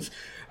Chinese.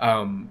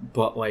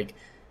 But, like,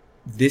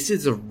 this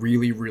is a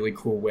really, really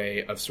cool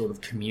way of sort of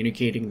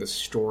communicating the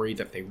story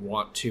that they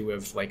want to,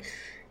 of, like,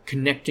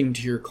 connecting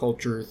to your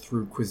culture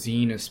through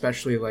cuisine,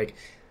 especially, like,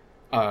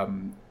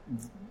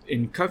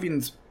 in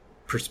Kevin's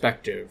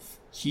perspective,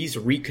 he's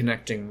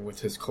reconnecting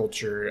with his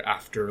culture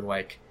after,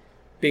 like,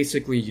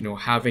 basically, you know,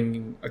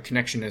 having a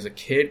connection as a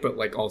kid, but,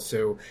 like,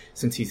 also,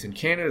 since he's in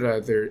Canada,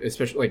 there,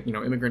 especially, like, you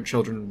know, immigrant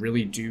children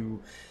really do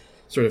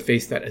sort of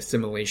face that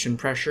assimilation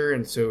pressure,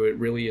 and so it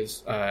really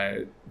is,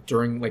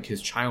 during, like,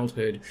 his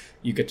childhood,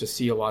 you get to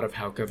see a lot of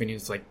how Kevin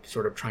is, like,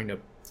 sort of trying to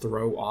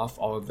throw off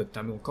all of the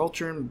Tamil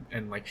culture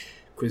and like,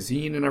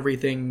 cuisine and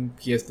everything.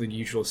 He has the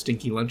usual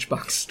stinky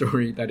lunchbox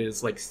story that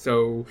is, like,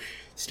 so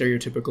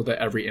stereotypical to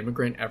every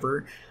immigrant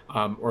ever,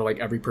 or, like,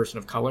 every person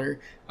of color.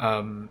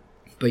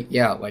 But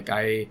yeah, like,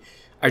 I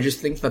just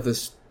think that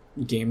this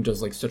game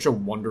does, like, such a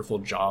wonderful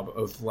job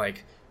of,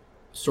 like,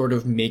 sort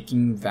of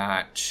making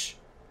that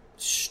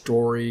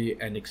story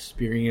and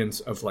experience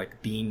of,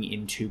 like, being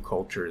in two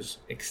cultures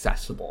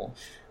accessible.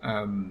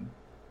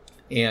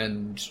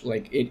 And,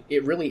 like,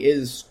 it really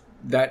is,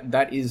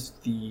 that is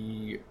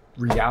the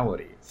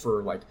reality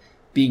for, like,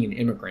 being an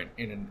immigrant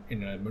in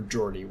a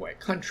majority white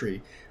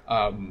country.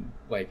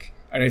 Like,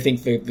 and I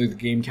think the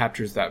game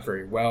captures that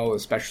very well,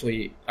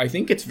 especially, I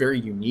think it's very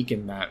unique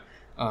in that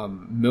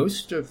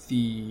most of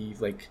the,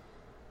 like,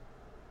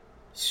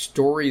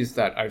 stories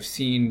that I've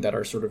seen that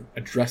are sort of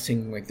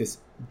addressing, like, this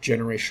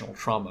generational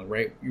trauma,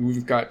 right?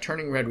 We've got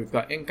Turning Red, we've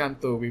got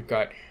Encanto, we've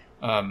got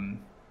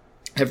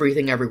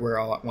Everything Everywhere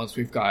All at Once,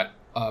 we've got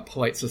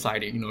Polite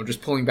Society, you know,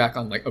 just pulling back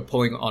on, like,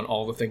 pulling on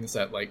all the things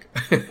that, like,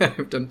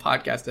 I've done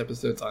podcast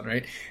episodes on,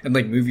 right? And,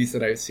 like, movies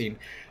that I've seen.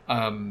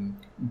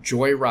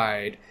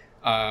 Joyride,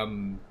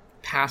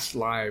 Past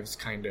Lives,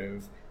 kind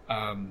of.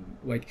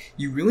 Like,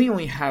 you really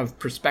only have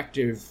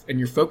perspective, and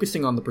you're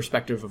focusing on the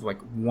perspective of, like,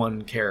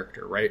 one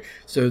character, right?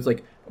 So it's,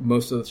 like,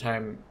 most of the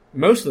time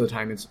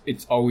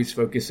it's always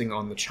focusing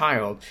on the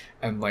child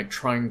and, like,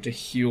 trying to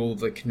heal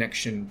the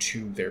connection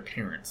to their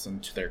parents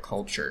and to their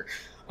culture.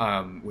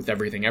 With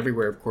Everything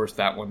Everywhere, of course,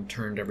 that one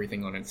turned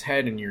everything on its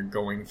head, and you're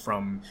going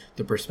from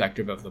the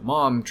perspective of the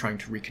mom trying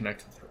to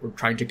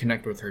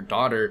connect with her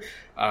daughter,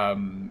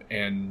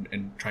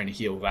 and trying to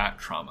heal that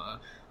trauma.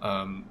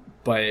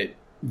 But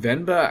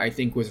Venba, I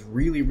think, was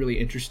really, really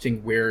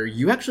interesting, where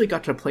you actually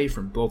got to play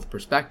from both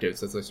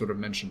perspectives, as I sort of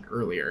mentioned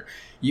earlier.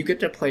 You get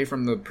to play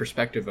from the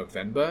perspective of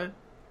Venba,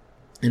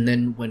 And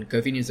then when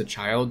Kevin is a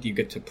child, you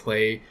get to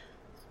play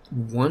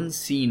one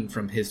scene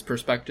from his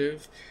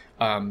perspective,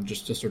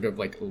 just to sort of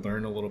like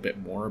learn a little bit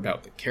more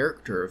about the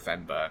character of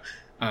Venba.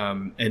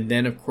 And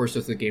then, of course,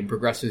 as the game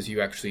progresses,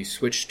 you actually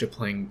switch to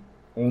playing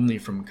only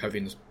from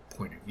Kevin's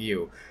point of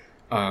view.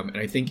 And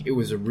I think it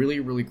was a really,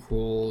 really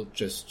cool,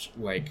 just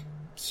like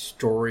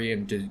story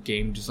and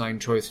game design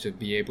choice to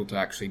be able to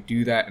actually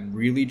do that and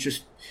really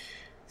just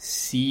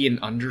see and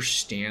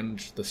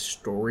understand the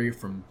story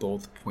from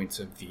both points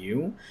of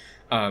view.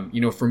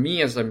 For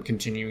me, as I'm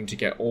continuing to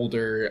get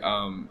older,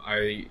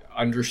 I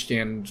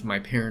understand my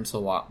parents a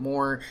lot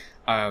more.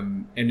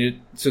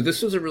 So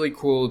this was a really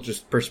cool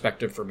just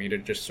perspective for me to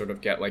just sort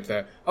of get like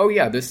oh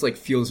yeah, this like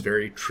feels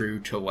very true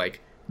to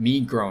like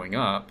me growing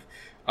up,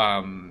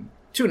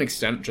 to an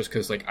extent, just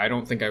because like I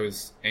don't think I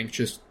was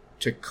anxious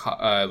to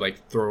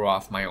like throw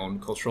off my own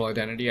cultural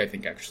identity. I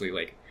think actually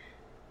like,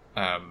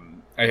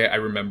 I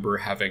remember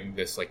having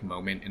this like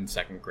moment in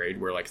second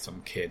grade where like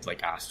some kid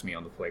like asked me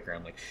on the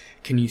playground like,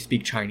 can you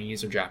speak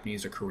Chinese or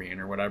Japanese or Korean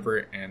or whatever,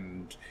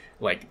 and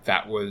like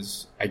that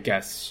was, I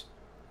guess,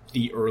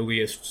 the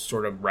earliest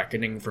sort of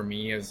reckoning for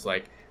me as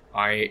like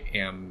I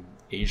am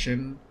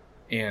Asian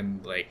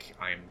and like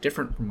I'm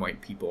different from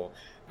white people,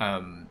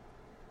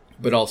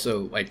 but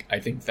also like I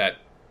think that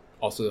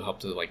also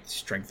helped to like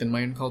strengthen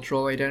my own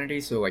cultural identity.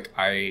 So like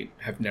I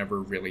have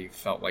never really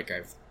felt like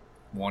I've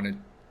wanted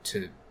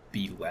to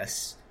be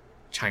less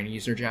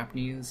Chinese or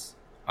Japanese.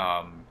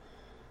 But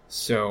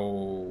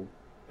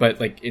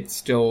like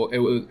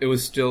it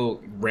was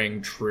still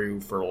rang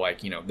true for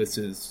like, this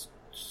is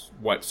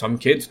what some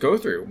kids go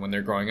through when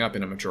they're growing up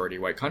in a majority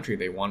white country.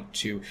 They want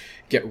to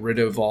get rid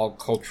of all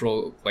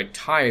cultural like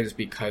ties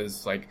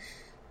because like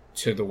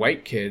to the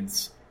white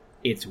kids,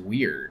 it's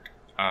weird.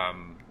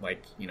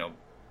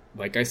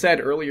 Like I said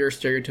earlier,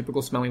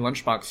 stereotypical smelly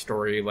lunchbox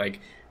story,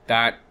 like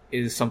that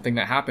is something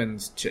that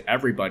happens to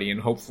everybody, and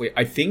hopefully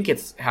I think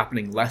it's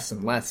happening less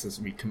and less as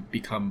we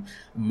become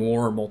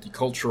more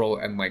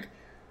multicultural and like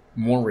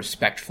more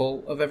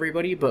respectful of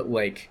everybody. But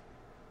like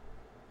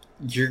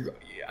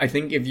I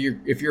think if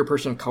you're a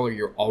person of color,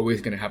 you're always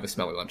going to have a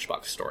smelly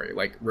lunchbox story,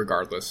 like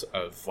regardless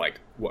of like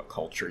what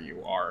culture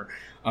you are.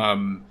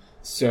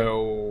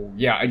 So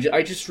yeah,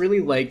 I just really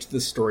liked the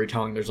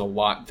storytelling. There's a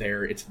lot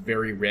there. It's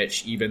very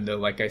rich, even though,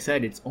 like I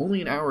said, it's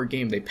only an hour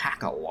game. They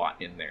pack a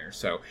lot in there.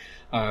 So,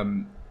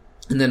 and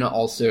then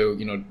also,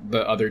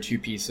 the other two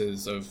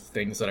pieces of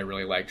things that I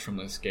really liked from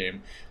this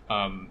game,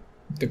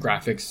 the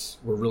graphics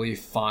were really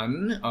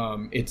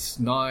fun. It's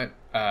not,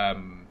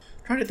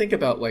 trying to think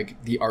about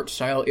like the art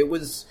style.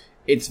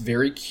 It's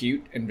very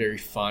cute and very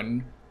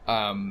fun.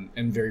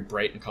 And very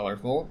bright and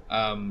colorful.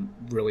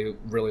 Really,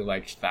 really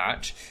liked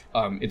that.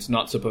 It's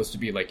not supposed to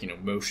be like,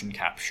 motion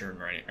capture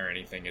or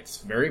anything. It's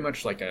very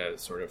much like a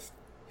sort of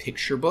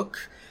picture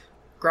book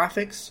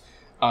graphics.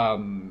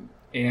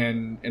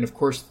 And of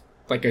course,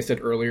 like I said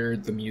earlier,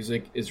 the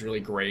music is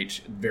really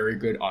great. Very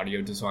good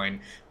audio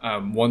design.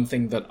 One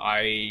thing that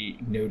I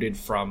noted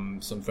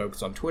from some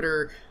folks on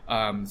Twitter,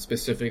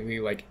 specifically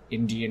like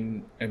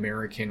Indian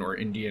American or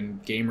Indian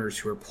gamers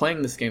who are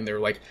playing this game, they were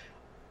like,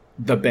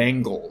 the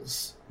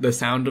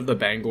sound of the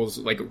bangles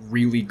like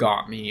really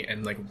got me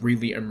and like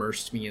really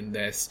immersed me in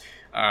this.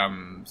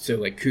 So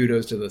like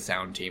kudos to the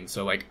sound team.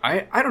 So like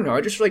I don't know,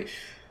 I just like,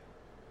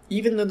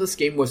 even though this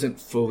game wasn't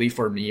fully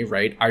for me,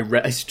 right,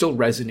 I still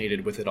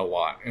resonated with it a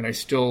lot, and I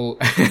still,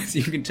 as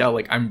you can tell,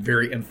 like I'm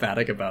very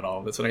emphatic about all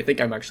of this, and I think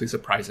I'm actually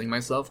surprising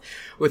myself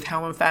with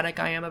how emphatic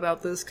I am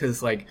about this,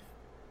 because like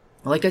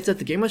I said,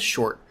 the game was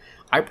short.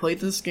 I played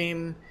this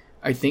game,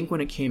 I think,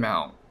 when it came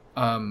out.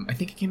 I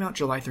think it came out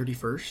July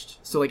 31st.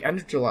 So like end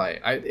of July.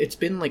 It's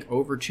been like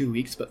over 2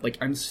 weeks, but like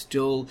I'm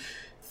still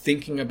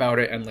thinking about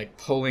it and like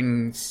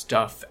pulling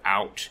stuff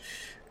out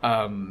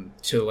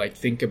to like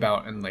think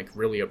about and like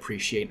really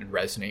appreciate and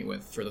resonate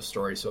with for the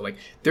story. So like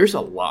there's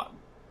a lot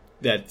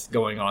that's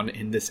going on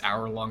in this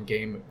hour-long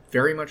game.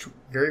 Very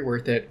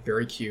worth it,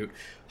 very cute.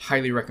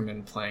 Highly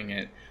recommend playing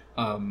it.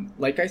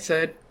 Like I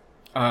said,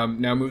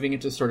 now moving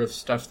into sort of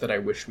stuff that I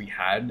wish we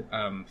had.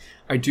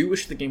 I do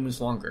wish the game was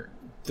longer.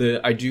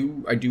 I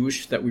do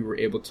wish that we were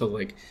able to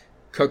like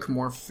cook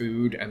more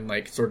food and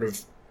like sort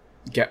of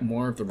get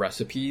more of the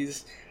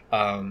recipes.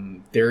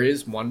 There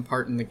is one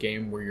part in the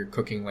game where you're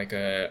cooking like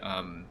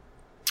a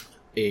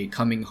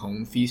coming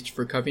home feast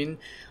for Kevin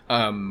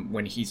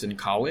when he's in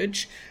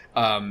college,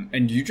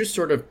 and you just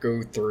sort of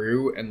go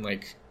through and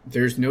like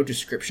there's no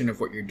description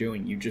of what you're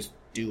doing, you just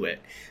do it.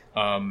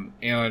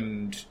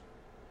 And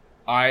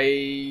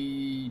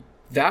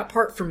that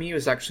part for me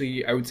was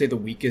actually, I would say, the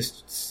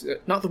weakest,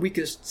 not the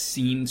weakest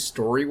scene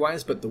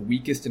story-wise, but the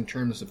weakest in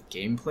terms of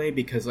gameplay,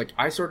 because, like,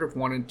 I sort of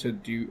wanted to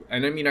do,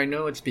 and I mean, I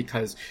know it's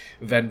because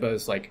Venba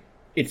is, like,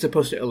 it's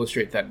supposed to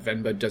illustrate that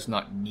Venba does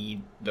not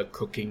need the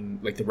cooking,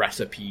 like, the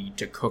recipe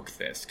to cook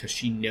this, because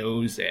she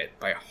knows it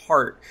by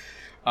heart.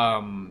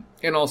 And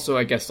also,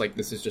 I guess, like,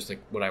 this is just,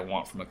 like, what I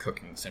want from a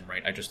cooking sim,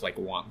 right? I just, like,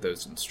 want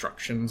those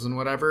instructions and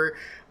whatever.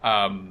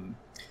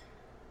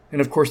 And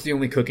of course, the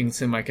only cooking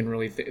sim I can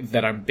really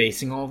that I'm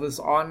basing all this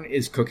on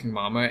is Cooking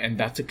Mama, and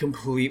that's a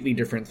completely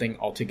different thing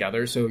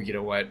altogether. So you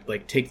know what,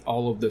 like take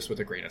all of this with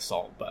a grain of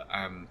salt. But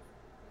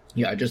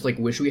yeah, I just like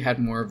wish we had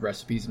more of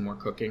recipes and more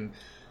cooking.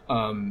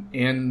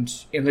 And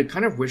I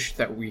kind of wish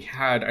that we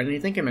had, and I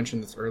think I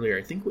mentioned this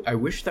earlier, I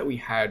wish that we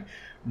had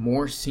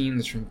more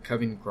scenes from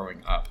Kevin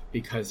growing up,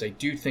 because I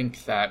do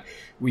think that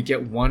we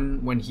get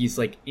one when he's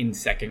like in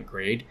second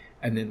grade,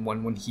 and then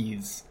one when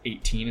he's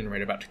 18 and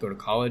right about to go to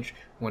college,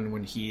 one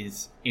when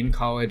he's in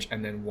college,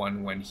 and then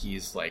one when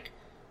he's like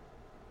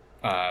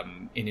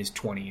in his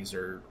 20s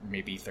or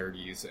maybe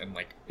 30s and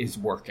like is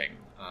working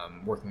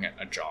at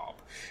a job.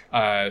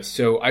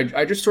 So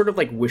I just sort of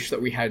like wish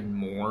that we had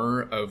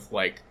more of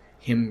like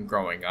him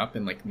growing up,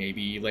 and like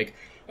maybe like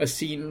a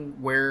scene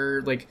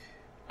where like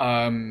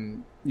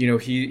you know,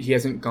 he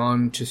hasn't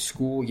gone to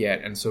school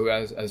yet, and so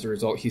as a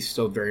result he's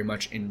still very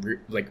much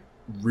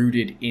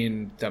rooted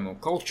in demo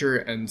culture,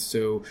 and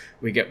so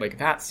we get like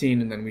that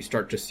scene, and then we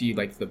start to see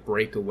like the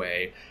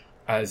breakaway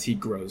as he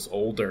grows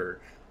older.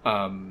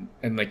 And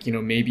like, you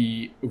know,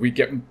 maybe we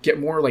get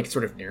more like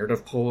sort of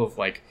narrative pull of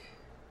like,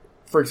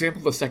 for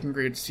example, the second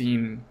grade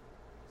scene,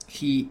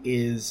 he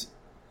is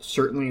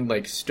certainly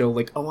like still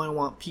like, oh, I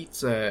want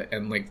pizza,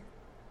 and like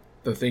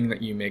the thing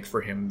that you make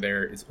for him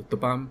there is with the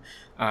bum,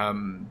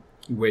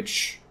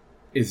 which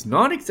is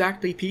not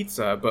exactly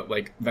pizza, but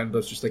like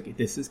Venba's just like,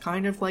 this is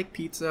kind of like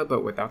pizza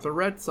but without the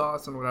red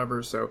sauce and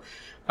whatever. So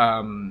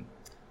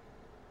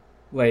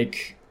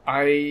like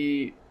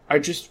I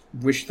just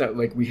wish that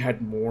like we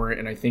had more,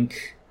 and I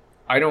think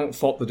I don't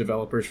fault the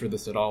developers for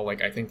this at all.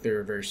 Like, I think they're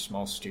a very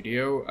small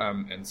studio,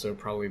 and so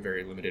probably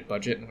very limited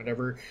budget and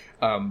whatever.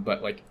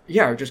 But like,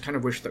 yeah, I just kind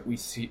of wish that we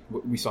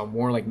saw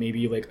more, like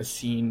maybe like a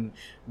scene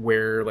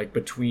where like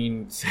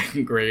between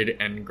second grade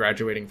and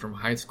graduating from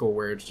high school,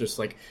 where it's just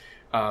like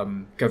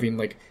Gavin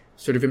like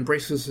sort of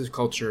embraces his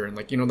culture, and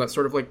like, you know, that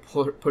sort of like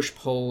push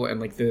pull, and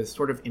like the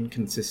sort of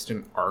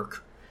inconsistent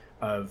arc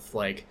of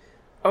like,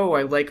 oh,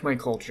 I like my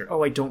culture,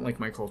 oh, I don't like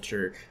my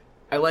culture,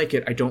 I like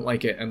it, I don't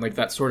like it, and like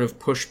that sort of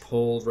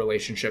push-pull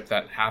relationship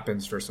that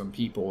happens for some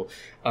people.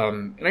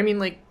 And I mean,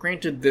 like,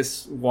 granted,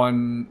 this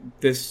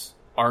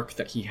arc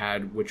that he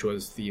had, which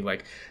was the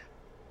like,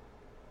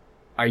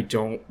 I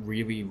don't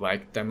really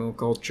like demo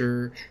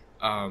culture,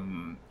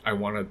 I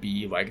want to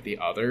be like the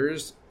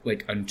others,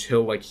 like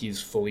until like he's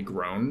fully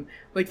grown,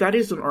 like that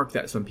is an arc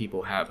that some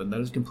people have, and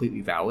that is completely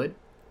valid.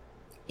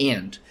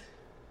 And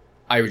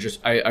I wish,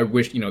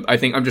 you know, I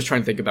think I'm just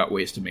trying to think about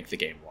ways to make the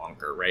game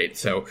longer, right?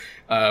 So,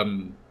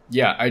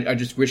 yeah, I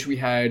just wish we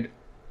had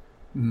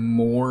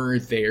more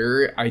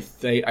there. I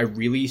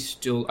really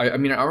still, I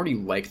mean, I already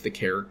like the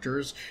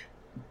characters,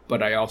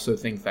 but I also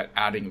think that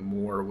adding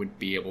more would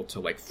be able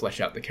to, like,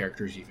 flesh out the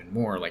characters even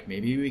more. Like,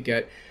 maybe we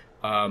get,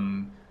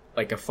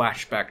 like, a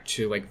flashback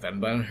to, like,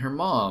 Venba and her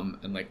mom,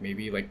 and, like,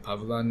 maybe, like,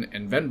 Pavlan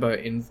and Venba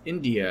in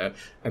India,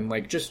 and,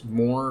 like, just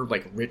more,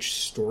 like, rich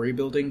story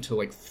building to,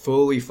 like,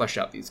 fully flesh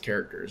out these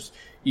characters,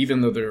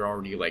 even though they're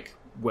already, like,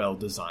 well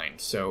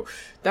designed. So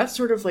that's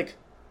sort of, like,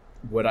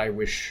 what I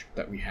wish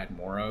that we had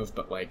more of.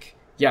 But, like,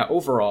 yeah,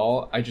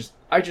 overall, I just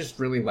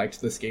really liked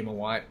this game a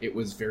lot. It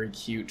was very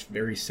cute,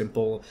 very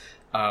simple.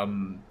 I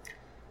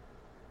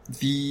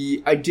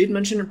did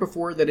mention it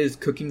before, that is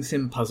cooking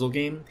sim puzzle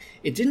game.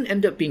 It didn't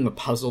end up being a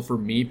puzzle for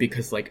me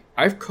because, like,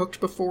 I've cooked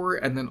before,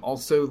 and then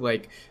also,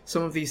 like,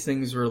 some of these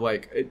things were,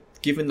 like,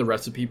 given the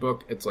recipe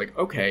book, it's like,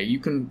 okay, you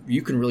can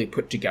really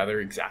put together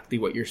exactly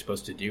what you're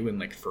supposed to do and,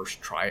 like,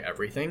 first try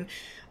everything.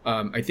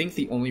 I think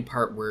the only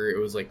part where it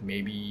was, like,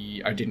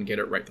 maybe I didn't get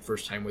it right the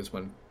first time was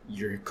when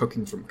you're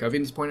cooking from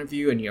Kevin's point of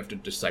view and you have to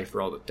decipher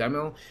all the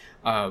demo,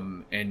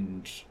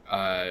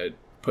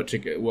 put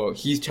together, well,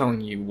 he's telling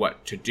you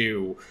what to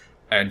do,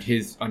 and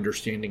his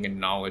understanding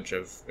and knowledge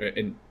of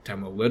in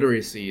Tamil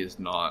literacy is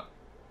not,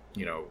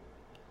 you know,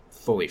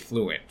 fully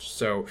fluent.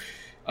 So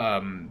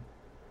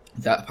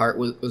that part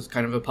was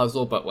kind of a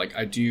puzzle, but like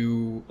I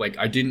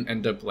didn't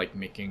end up like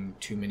making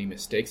too many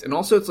mistakes, and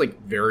also it's like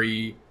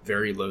very,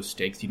 very low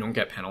stakes. You don't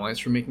get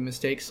penalized for making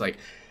mistakes, like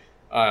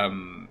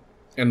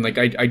and, like,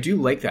 I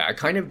do like that. I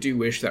kind of do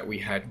wish that we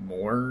had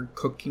more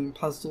cooking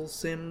puzzle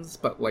sims,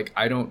 but, like,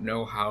 I don't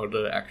know how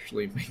to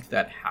actually make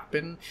that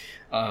happen.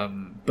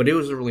 But it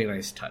was a really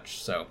nice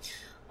touch. So,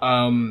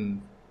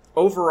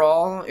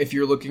 overall, if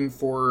you're looking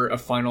for a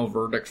final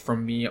verdict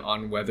from me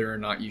on whether or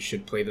not you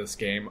should play this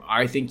game,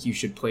 I think you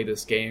should play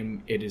this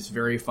game. It is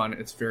very fun.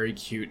 It's very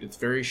cute. It's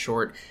very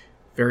short,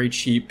 very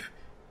cheap.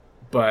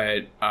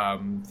 But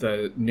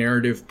the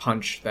narrative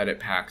punch that it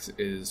packs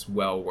is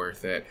well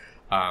worth it.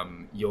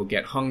 You'll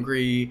get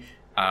hungry,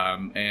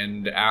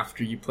 and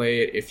after you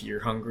play it, if you're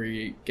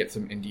hungry, get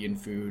some Indian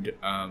food,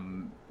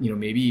 you know,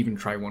 maybe even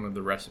try one of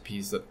the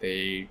recipes that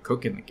they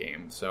cook in the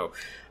game. So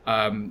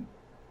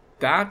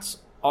that's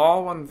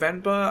all on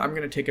Venba. I'm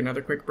going to take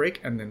another quick break,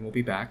 and then we'll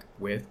be back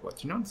with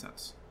What's Your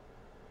Nonsense.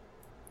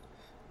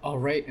 All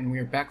right, and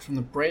we're back from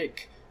the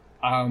break,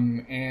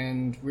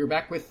 and we're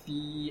back with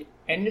the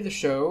end of the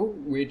show,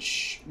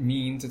 which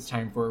means it's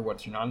time for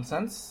What's Your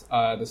Nonsense.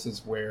 This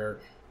is where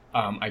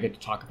I get to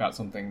talk about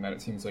something that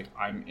it seems like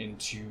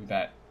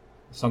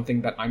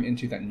something that I'm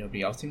into that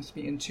nobody else seems to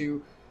be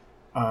into,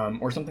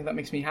 or something that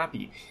makes me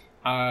happy.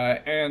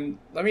 And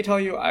let me tell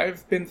you,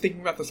 I've been thinking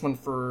about this one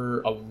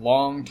for a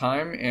long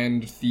time,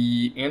 and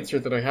the answer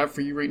that I have for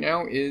you right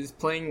now is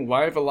playing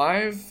Live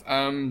Alive.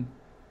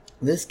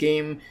 This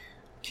game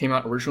came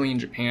out originally in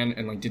Japan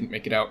and like didn't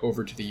make it out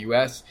over to the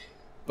US,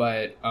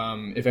 but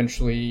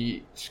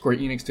eventually Square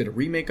Enix did a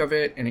remake of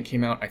it, and it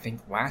came out, I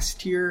think,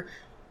 last year.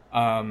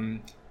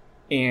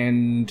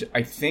 And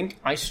I think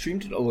I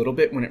streamed it a little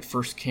bit when it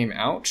first came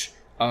out.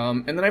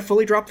 And then I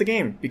fully dropped the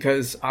game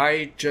because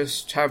I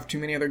just have too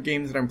many other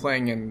games that I'm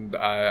playing, and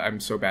I'm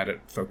so bad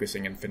at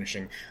focusing and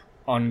finishing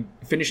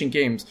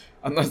games,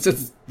 unless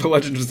it's The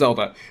Legend of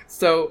Zelda.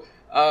 So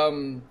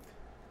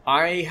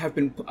I've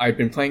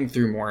been playing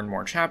through more and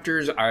more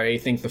chapters. I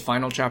think the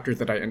final chapter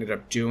that I ended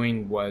up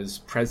doing was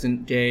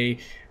present day,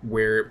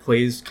 where it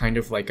plays kind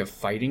of like a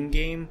fighting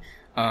game.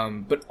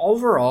 But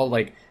overall,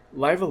 like,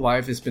 Live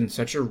Alive has been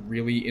such a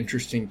really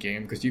interesting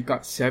game because you've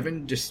got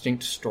 7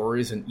 distinct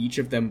stories and each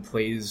of them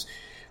plays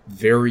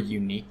very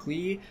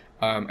uniquely.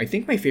 I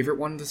think my favorite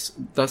one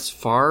thus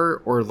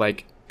far, or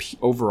like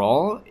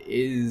overall,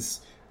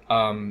 is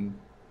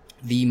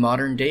the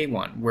modern day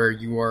one where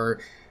you are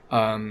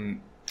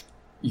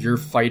you're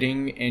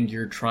fighting and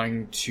you're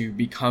trying to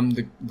become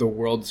the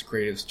world's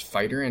greatest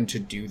fighter, and to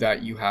do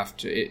that you have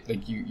to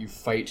you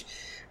fight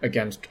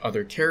against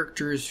other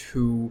characters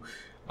who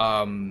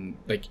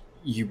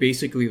you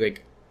basically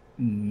like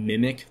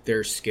mimic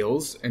their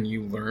skills, and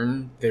you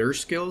learn their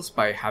skills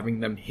by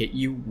having them hit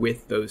you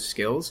with those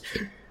skills.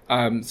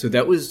 So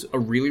that was a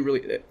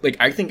really, like,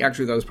 I think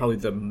actually that was probably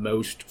the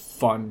most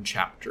fun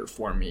chapter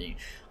for me.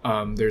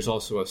 There's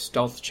also a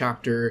stealth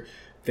chapter.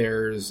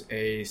 There's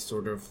a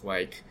sort of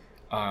like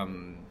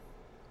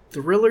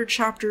thriller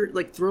chapter,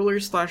 like thriller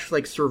 /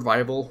 like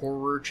survival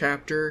horror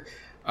chapter,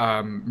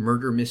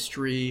 murder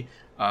mystery.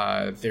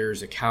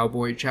 There's a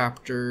cowboy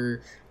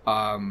chapter.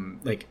 I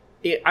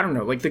don't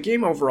know, like, the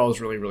game overall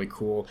is really, really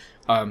cool.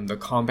 The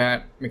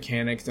combat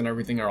mechanics and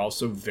everything are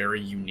also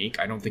very unique.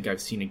 I don't think I've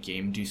seen a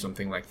game do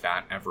something like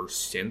that ever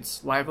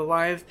since Live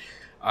Alive.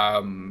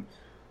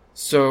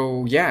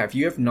 So, yeah, if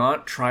you have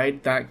not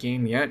tried that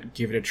game yet,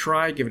 give it a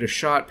try, give it a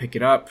shot, pick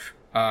it up.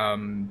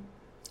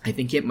 I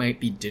think it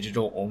might be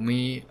digital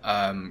only,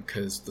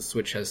 because the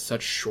Switch has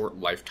such short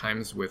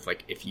lifetimes with,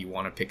 like, if you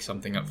want to pick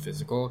something up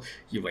physical,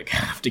 you, like,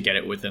 have to get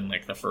it within,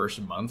 like, the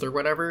first month or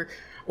whatever,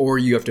 or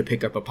you have to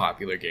pick up a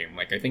popular game.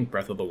 Like, I think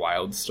Breath of the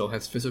Wild still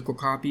has physical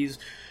copies,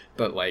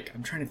 but, like,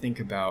 I'm trying to think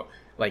about,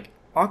 like,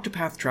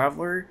 Octopath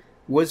Traveler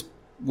was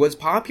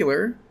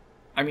popular.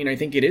 I mean, I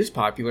think it is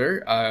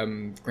popular,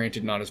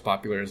 granted not as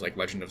popular as, like,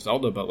 Legend of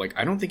Zelda, but, like,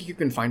 I don't think you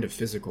can find a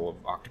physical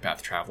of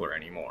Octopath Traveler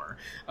anymore.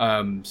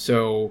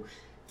 So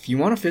if you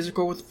want a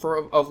physical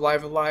of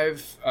Live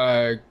Alive,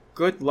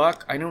 good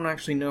luck. I don't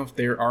actually know if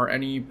there are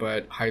any,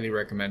 but highly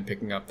recommend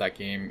picking up that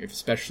game,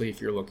 especially if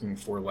you're looking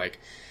for, like,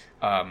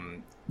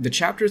 the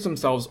chapters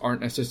themselves aren't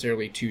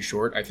necessarily too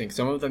short. I think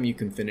some of them you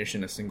can finish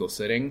in a single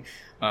sitting.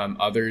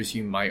 Others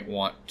you might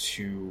want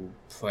to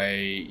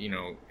play, you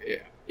know,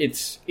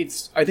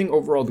 I think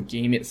overall the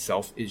game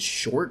itself is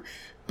short,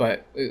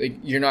 but like,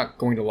 you're not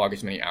going to log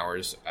as many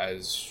hours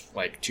as,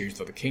 like,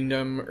 Tears of the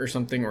Kingdom or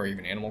something, or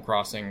even Animal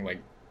Crossing.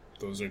 Like,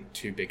 those are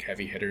 2 big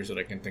heavy hitters that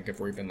I can think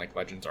of, or even like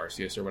Legends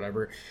Arceus or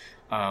whatever.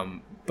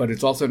 But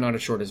it's also not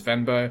as short as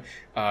Venba.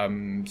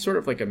 Sort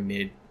of like a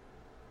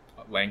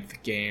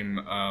mid-length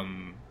game.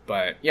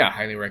 But yeah,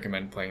 highly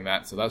recommend playing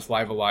that. So that's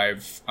Live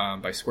Alive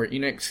by Square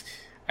Enix.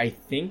 I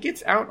think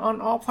it's out on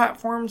all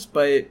platforms,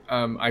 but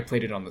I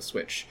played it on the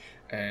Switch,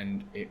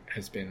 and it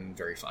has been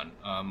very fun.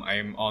 I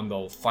am on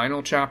the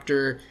final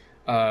chapter.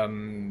 I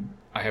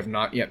have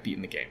not yet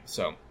beaten the game.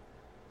 So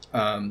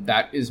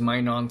that is my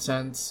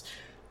nonsense.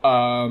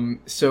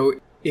 So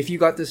if you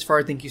got this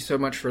far, thank you so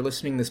much for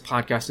listening. This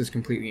podcast is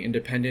completely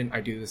independent.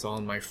 I do this all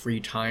in my free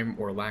time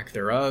or lack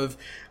thereof.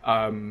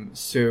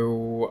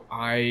 So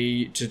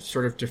to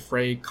sort of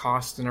defray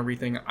costs and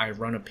everything, I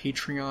run a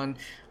Patreon.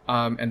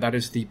 And that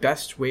is the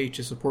best way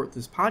to support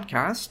this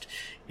podcast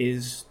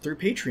is through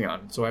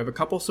Patreon. So I have a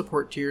couple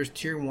support tiers.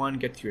 Tier 1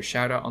 gets you a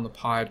shout out on the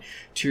pod.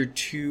 Tier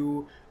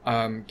 2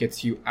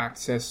 gets you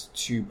access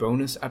to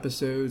bonus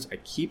episodes. I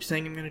keep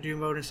saying I'm going to do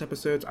bonus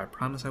episodes. I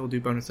promise I will do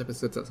bonus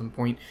episodes at some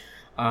point.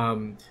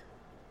 I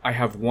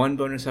have 1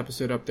 bonus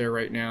episode up there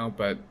right now,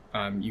 but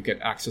you get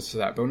access to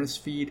that bonus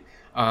feed.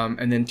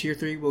 And then Tier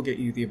 3 will get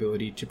you the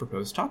ability to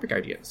propose topic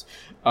ideas.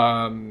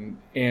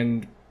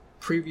 And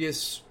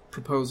previous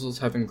proposals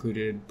have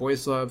included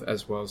Boys Love,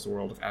 as well as the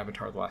world of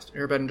Avatar: The Last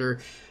Airbender.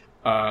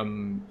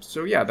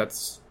 So yeah,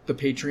 that's the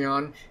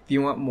Patreon. If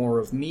you want more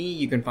of me,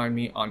 you can find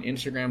me on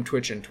Instagram,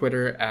 Twitch, and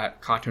Twitter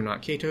at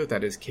KatoNotKato.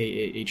 That is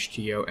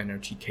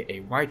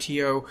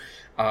KAHTONOTKAYTO.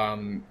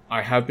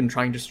 I have been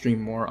trying to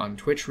stream more on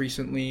Twitch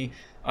recently.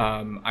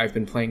 I've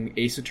been playing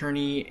Ace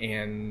Attorney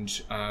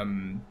and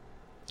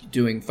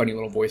doing funny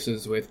little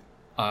voices with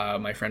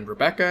my friend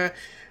Rebecca.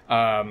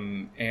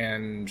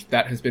 And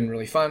that has been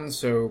really fun.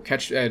 So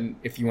and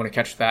if you want to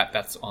catch that,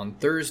 that's on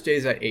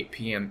Thursdays at 8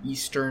 p.m.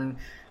 Eastern.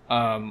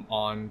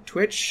 On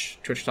Twitch,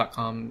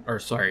 twitch.com, or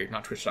sorry,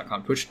 not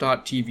twitch.com,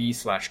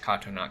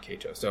 twitch.tv/Kato Not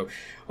Kato. So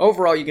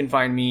overall, you can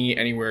find me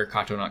anywhere,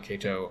 Kato Not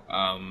Kato.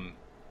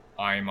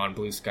 I'm on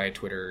Blue Sky,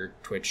 Twitter,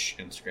 Twitch,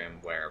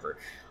 Instagram, wherever.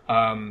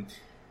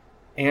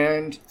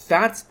 And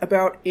that's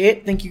about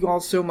it. Thank you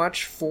all so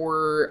much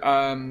for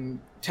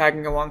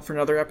tagging along for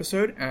another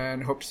episode,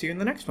 and hope to see you in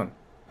the next one.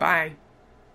 Bye!